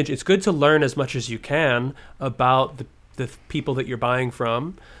buy vintage. It's good to learn as much as you can about the people that you're buying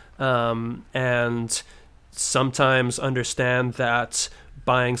from, and sometimes understand that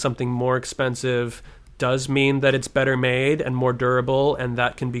buying something more expensive does mean that it's better made and more durable, and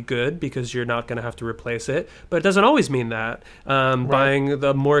that can be good because you're not going to have to replace it. But it doesn't always mean that. Buying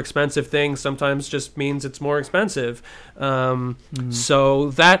the more expensive thing sometimes just means it's more expensive. So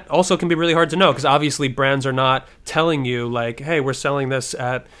that also can be really hard to know, because obviously brands are not telling you like, hey, we're selling this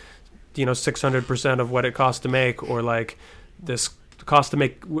at 600% of what it costs to make, or like this cost to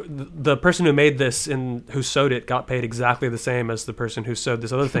make. The person who made this and who sewed it got paid exactly the same as the person who sewed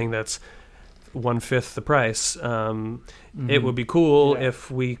this other thing that's 1/5 the price. It would be cool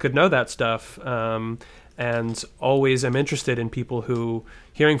if we could know that stuff, and always am interested in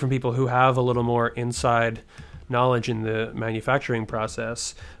hearing from people who have a little more inside knowledge in the manufacturing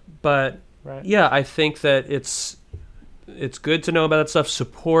process. But yeah, I think that it's good to know about that stuff.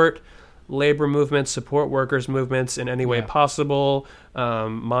 Support labor movements, support workers' movements in any way possible,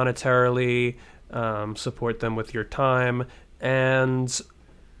 monetarily, support them with your time, and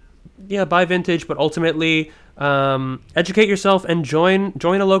buy vintage, but ultimately educate yourself and join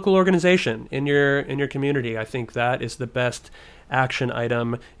a local organization in your community. I think that is the best action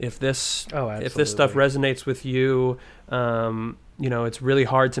item. If this stuff resonates with you, it's really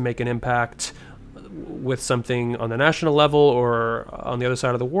hard to make an impact with something on the national level or on the other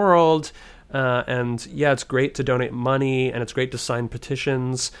side of the world. And it's great to donate money, and it's great to sign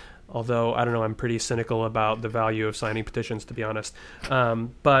petitions. Although, I don't know, I'm pretty cynical about the value of signing petitions, to be honest.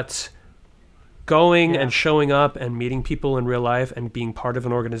 But going and showing up and meeting people in real life and being part of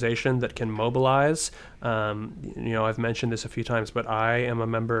an organization that can mobilize. I've mentioned this a few times, but I am a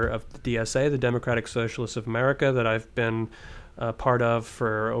member of the DSA, the Democratic Socialists of America, that I've been part of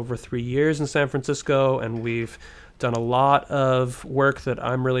for over 3 years in San Francisco, and we've done a lot of work that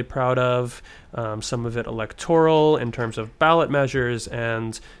I'm really proud of, some of it electoral in terms of ballot measures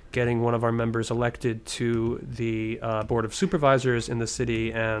and getting one of our members elected to the Board of Supervisors in the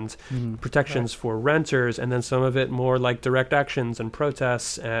city and protections for renters, and then some of it more like direct actions and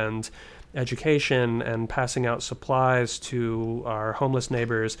protests and education and passing out supplies to our homeless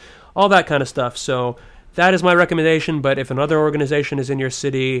neighbors, all that kind of stuff. So that is my recommendation, but if another organization is in your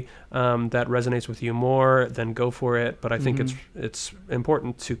city that resonates with you more, then go for it. But I think it's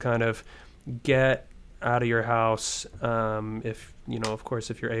important to kind of get out of your house, if of course,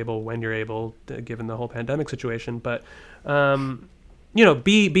 if you're able, when you're able, given the whole pandemic situation. But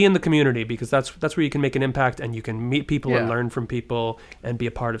be in the community, because that's where you can make an impact, and you can meet people and learn from people and be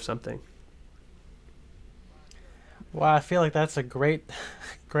a part of something. Wow, I feel like that's a great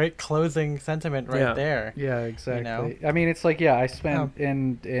closing sentiment there. Yeah, exactly. I mean, it's like, I spent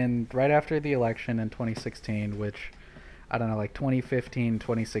in right after the election in 2016, which, I don't know, like 2015,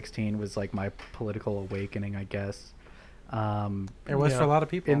 2016 was like my political awakening, I guess. It was for a lot of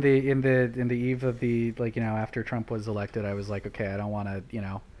people. In the eve of the, after Trump was elected, I was like, okay, I don't want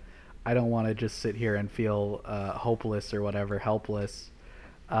to just sit here and feel hopeless or whatever, helpless.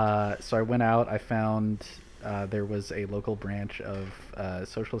 So I went out, I found there was a local branch of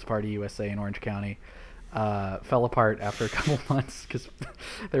Socialist Party USA in Orange County. Fell apart after a couple months because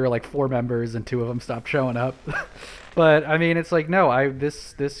there were like 4 members and 2 of them stopped showing up. But I mean, it's like, no,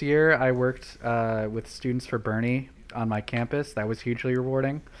 this year I worked with Students for Bernie on my campus. That was hugely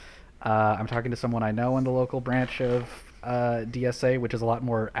rewarding. I'm talking to someone I know in the local branch of DSA, which is a lot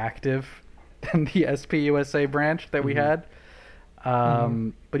more active than the SPUSA branch that we had.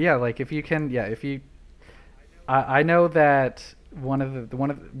 But if you can, I know that one of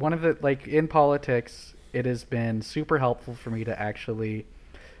the like, in politics, it has been super helpful for me to actually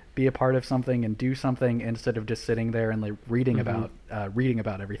be a part of something and do something instead of just sitting there and like reading about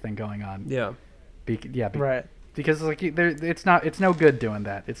everything going on. Right. Because like it's no good doing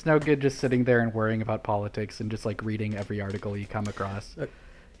that. It's no good just sitting there and worrying about politics and just like reading every article you come across. You're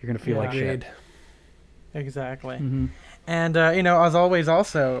gonna feel like shit. Exactly. And as always,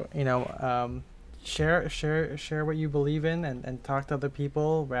 also share what you believe in and talk to other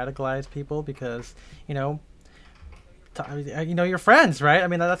people, radicalize people, because your friends, right? I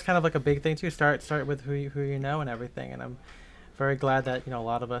mean, that's kind of like a big thing too. Start with who you know and everything. And I'm very glad that a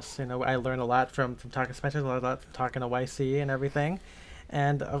lot of us, I learned a lot from talking to Spencer, a lot from talking to YC and everything,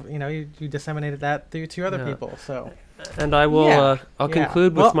 and you disseminated that through to other people. So. And I will. I'll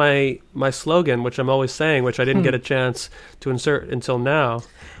conclude with my slogan, which I'm always saying, which I didn't get a chance to insert until now,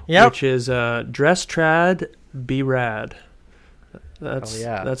 which is "Dress trad, be rad." That's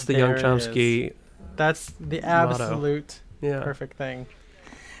the Young Chomsky. That's the absolute perfect thing.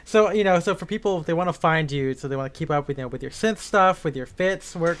 So so for people, if they want to find you, so they want to keep up with with your synth stuff, with your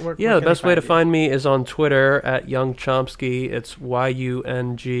fits, where the best way to find me is on Twitter at Young Chomsky. It's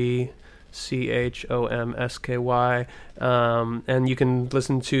YUNGCHOMSKY, and you can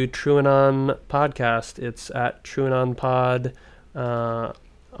listen to TrueAnon podcast. It's at TrueAnon Pod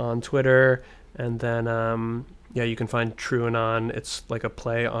on Twitter, and then you can find TrueAnon. It's like a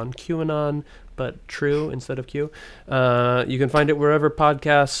play on QAnon, but True instead of Q. You can find it wherever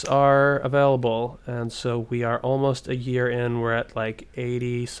podcasts are available, and so we are almost a year in. We're at like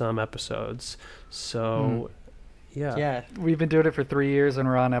 80 some episodes, so. Yeah, we've been doing it for 3 years, and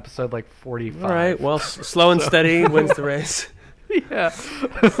we're on episode like 45. All right, well, slow and steady wins the race.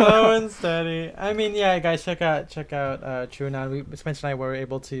 Slow and steady. I mean, guys, check out TrueAnon. Spencer and I were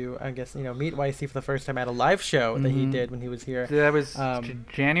able to, I guess, meet YC for the first time at a live show that he did when he was here. That was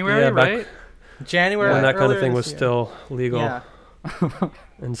January, right? January. When that kind of thing was still legal.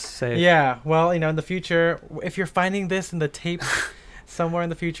 and safe. Yeah, well, in the future, if you're finding this in the tape somewhere in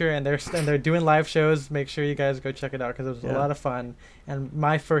the future and they're doing live shows, make sure you guys go check it out because it was a lot of fun and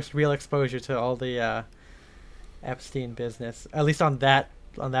my first real exposure to all the Epstein business, at least on that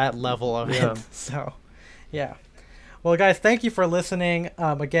level of it. So, yeah. Well, guys, thank you for listening.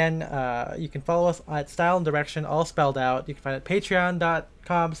 Again, you can follow us at Style and Direction, all spelled out. You can find it at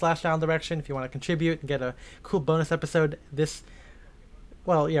patreon.com/Style and Direction if you want to contribute and get a cool bonus episode.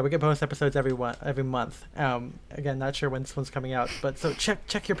 We get bonus episodes every month. Again, not sure when this one's coming out, but so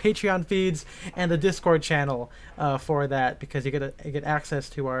check your Patreon feeds and the Discord channel for that because you get access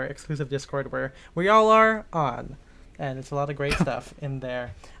to our exclusive Discord where we all are on, and it's a lot of great stuff in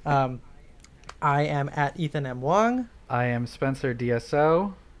there. I am at Ethan M. Wong. I am Spencer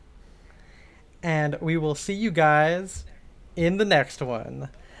DSO. And we will see you guys in the next one.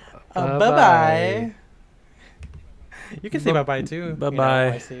 Bye-bye. You can say bye-bye too.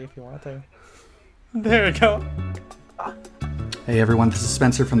 Bye-bye. If you want to. There we go. Hey everyone, this is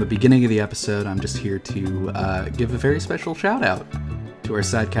Spencer from the beginning of the episode. I'm just here to give a very special shout out to our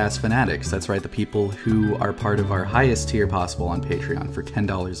Sadcast fanatics. That's right, the people who are part of our highest tier possible on Patreon for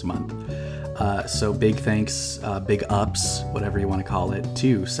 $10 a month. So big thanks, big ups, whatever you want to call it,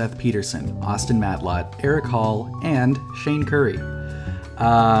 to Seth Peterson, Austin Matlott, Eric Hall, and Shane Curry.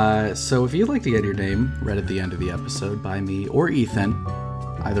 So if you'd like to get your name read at the end of the episode by me or Ethan,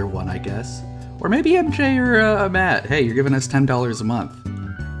 either one I guess, or maybe MJ or Matt, hey, you're giving us $10 a month.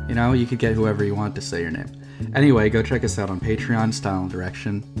 You could get whoever you want to say your name. Anyway, go check us out on Patreon, Style and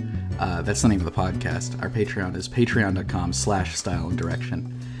Direction. That's the name of the podcast. Our Patreon is patreon.com/Style and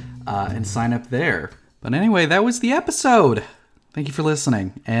Direction. And sign up there. But anyway, that was the episode. Thank you for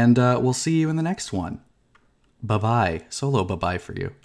listening, and we'll see you in the next one. Bye-bye. Solo bye-bye for you.